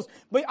love those.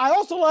 But I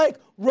also like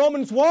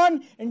Romans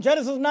 1 and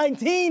Genesis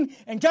 19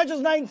 and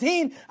Judges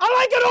 19. I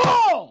like it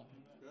all.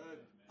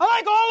 I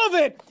like all of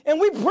it. And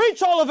we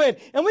preach all of it.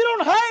 And we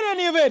don't hide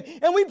any of it.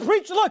 And we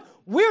preach, look,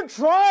 we're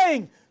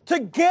trying to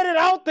get it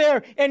out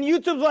there. And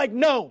YouTube's like,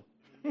 no.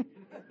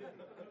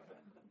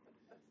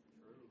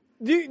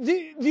 Do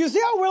you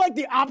see how we're like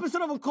the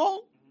opposite of a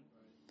cult?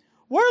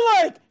 We're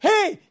like,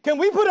 hey, can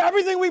we put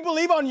everything we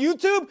believe on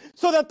YouTube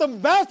so that the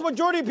vast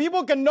majority of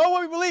people can know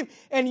what we believe?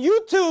 And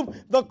YouTube,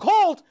 the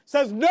cult,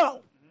 says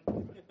no.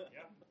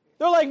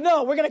 They're like,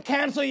 no, we're going to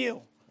cancel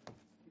you.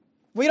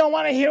 We don't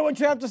want to hear what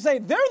you have to say.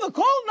 They're the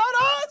cult,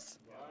 not us.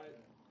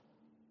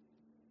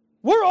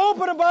 We're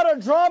open about our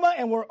drama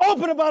and we're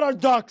open about our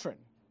doctrine.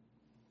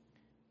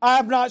 I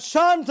have not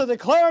shunned to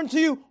declare unto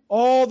you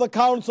all the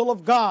counsel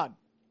of God.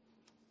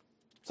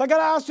 So I got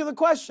to ask you the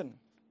question,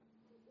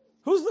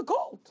 who's the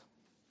cult?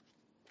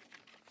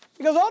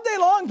 Because all day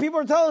long, people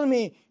are telling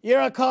me,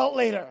 you're a cult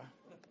leader.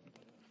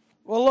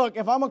 Well, look,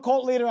 if I'm a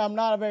cult leader, I'm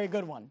not a very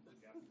good one.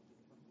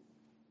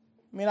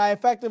 I mean, I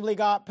effectively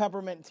got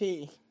peppermint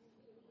tea.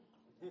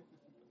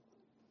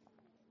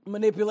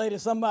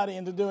 Manipulated somebody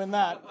into doing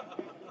that.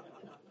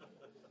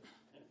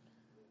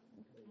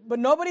 But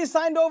nobody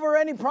signed over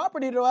any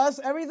property to us.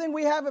 Everything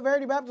we have at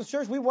Verity Baptist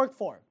Church, we worked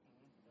for.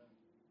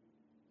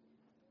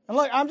 And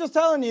look, I'm just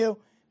telling you,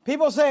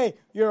 people say,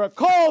 you're a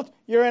cult,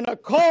 you're in a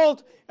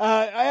cult,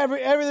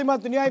 everything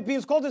about the new IFB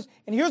is cultist.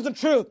 And here's the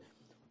truth.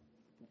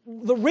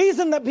 The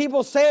reason that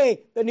people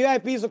say the new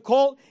IFB is a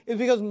cult is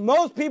because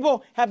most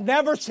people have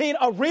never seen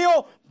a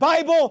real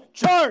Bible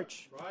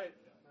church. Right.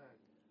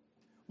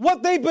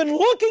 What they've been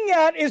looking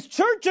at is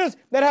churches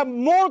that have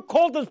more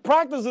cultist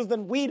practices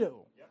than we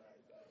do. Yep.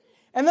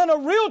 And then a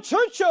real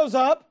church shows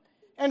up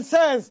and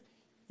says,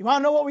 you want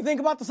to know what we think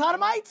about the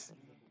Sodomites?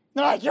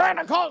 They're like, you're in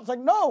a cult. It's like,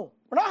 no,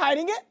 we're not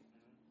hiding it.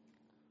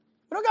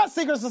 We don't got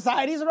secret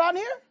societies around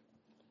here.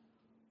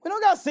 We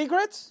don't got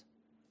secrets.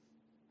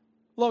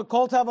 Look,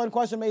 cults have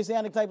unquestioned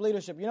Messianic type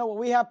leadership. You know what?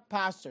 We have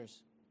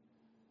pastors.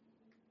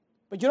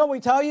 But you know what we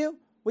tell you?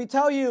 We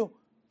tell you,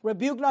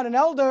 rebuke not an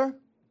elder,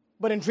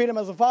 but entreat him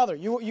as a father.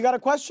 You got a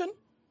question?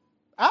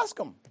 Ask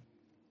him.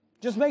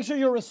 Just make sure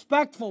you're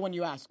respectful when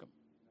you ask him.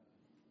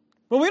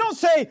 But we don't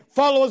say,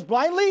 follow us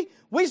blindly.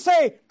 We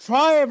say,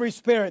 try every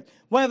spirit,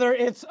 whether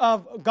it's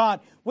of God.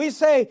 We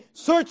say,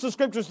 search the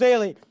scriptures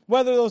daily,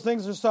 whether those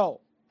things are so.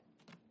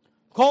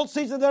 Cults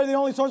teach that they're the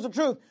only source of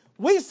truth.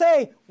 We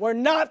say, we're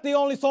not the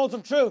only source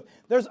of truth.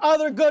 There's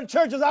other good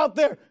churches out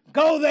there.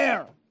 Go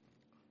there.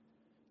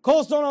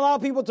 Cults don't allow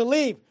people to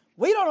leave.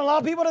 We don't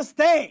allow people to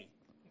stay.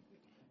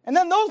 And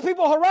then those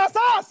people harass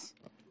us.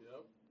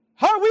 Yep.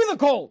 How are we the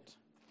cult?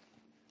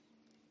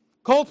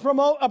 Cults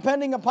promote a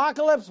pending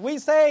apocalypse. We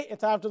say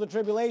it's after the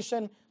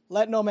tribulation.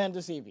 Let no man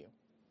deceive you.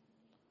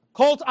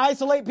 Cults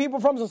isolate people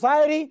from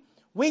society.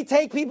 We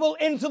take people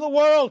into the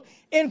world,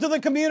 into the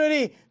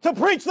community to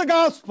preach the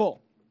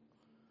gospel.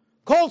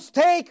 Cults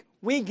take,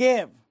 we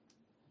give.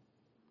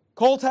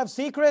 Cults have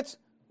secrets.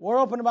 We're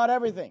open about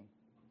everything.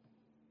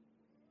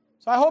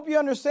 So I hope you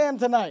understand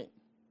tonight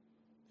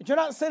that you're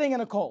not sitting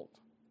in a cult.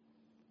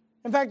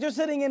 In fact, you're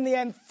sitting in the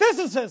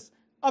antithesis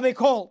of a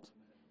cult.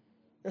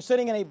 You're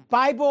sitting in a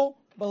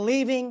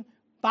Bible-believing,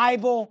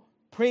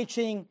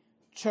 Bible-preaching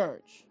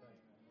church.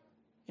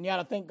 And you ought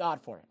to thank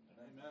God for it.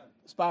 Amen.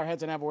 Let's bow our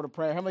heads and have a word of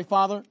prayer. Heavenly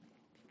Father,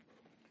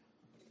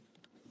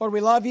 Lord,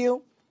 we love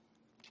you.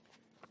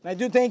 And I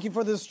do thank you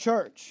for this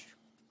church.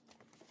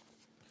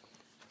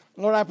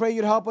 Lord, I pray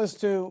you'd help us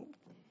to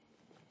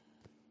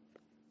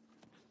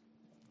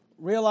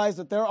realize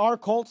that there are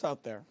cults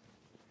out there.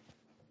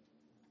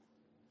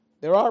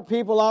 There are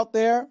people out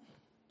there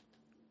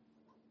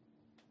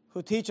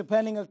who teach a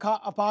pending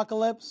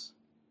apocalypse,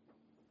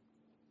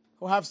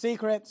 who have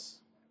secrets,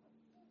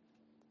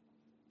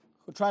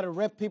 who try to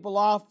rip people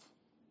off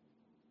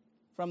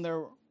from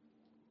their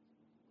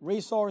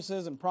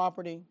resources and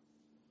property.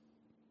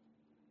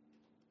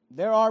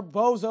 There are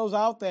bozos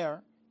out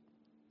there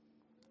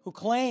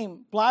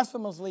who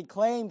blasphemously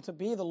claim to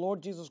be the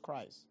Lord Jesus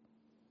Christ.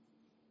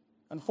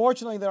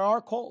 Unfortunately, there are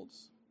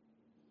cults,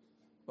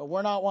 but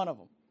we're not one of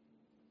them.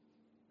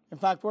 In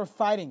fact, we're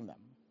fighting them.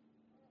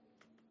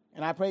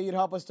 And I pray you'd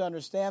help us to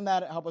understand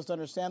that, help us to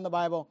understand the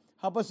Bible,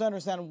 help us to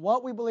understand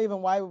what we believe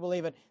and why we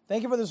believe it.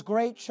 Thank you for this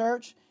great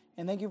church,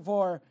 and thank you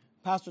for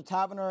Pastor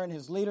Tavener and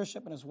his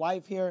leadership and his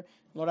wife here.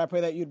 Lord, I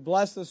pray that you'd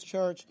bless this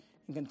church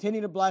and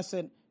continue to bless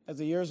it as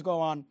the years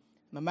go on. In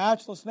the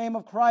matchless name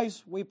of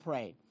Christ, we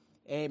pray.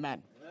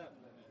 Amen.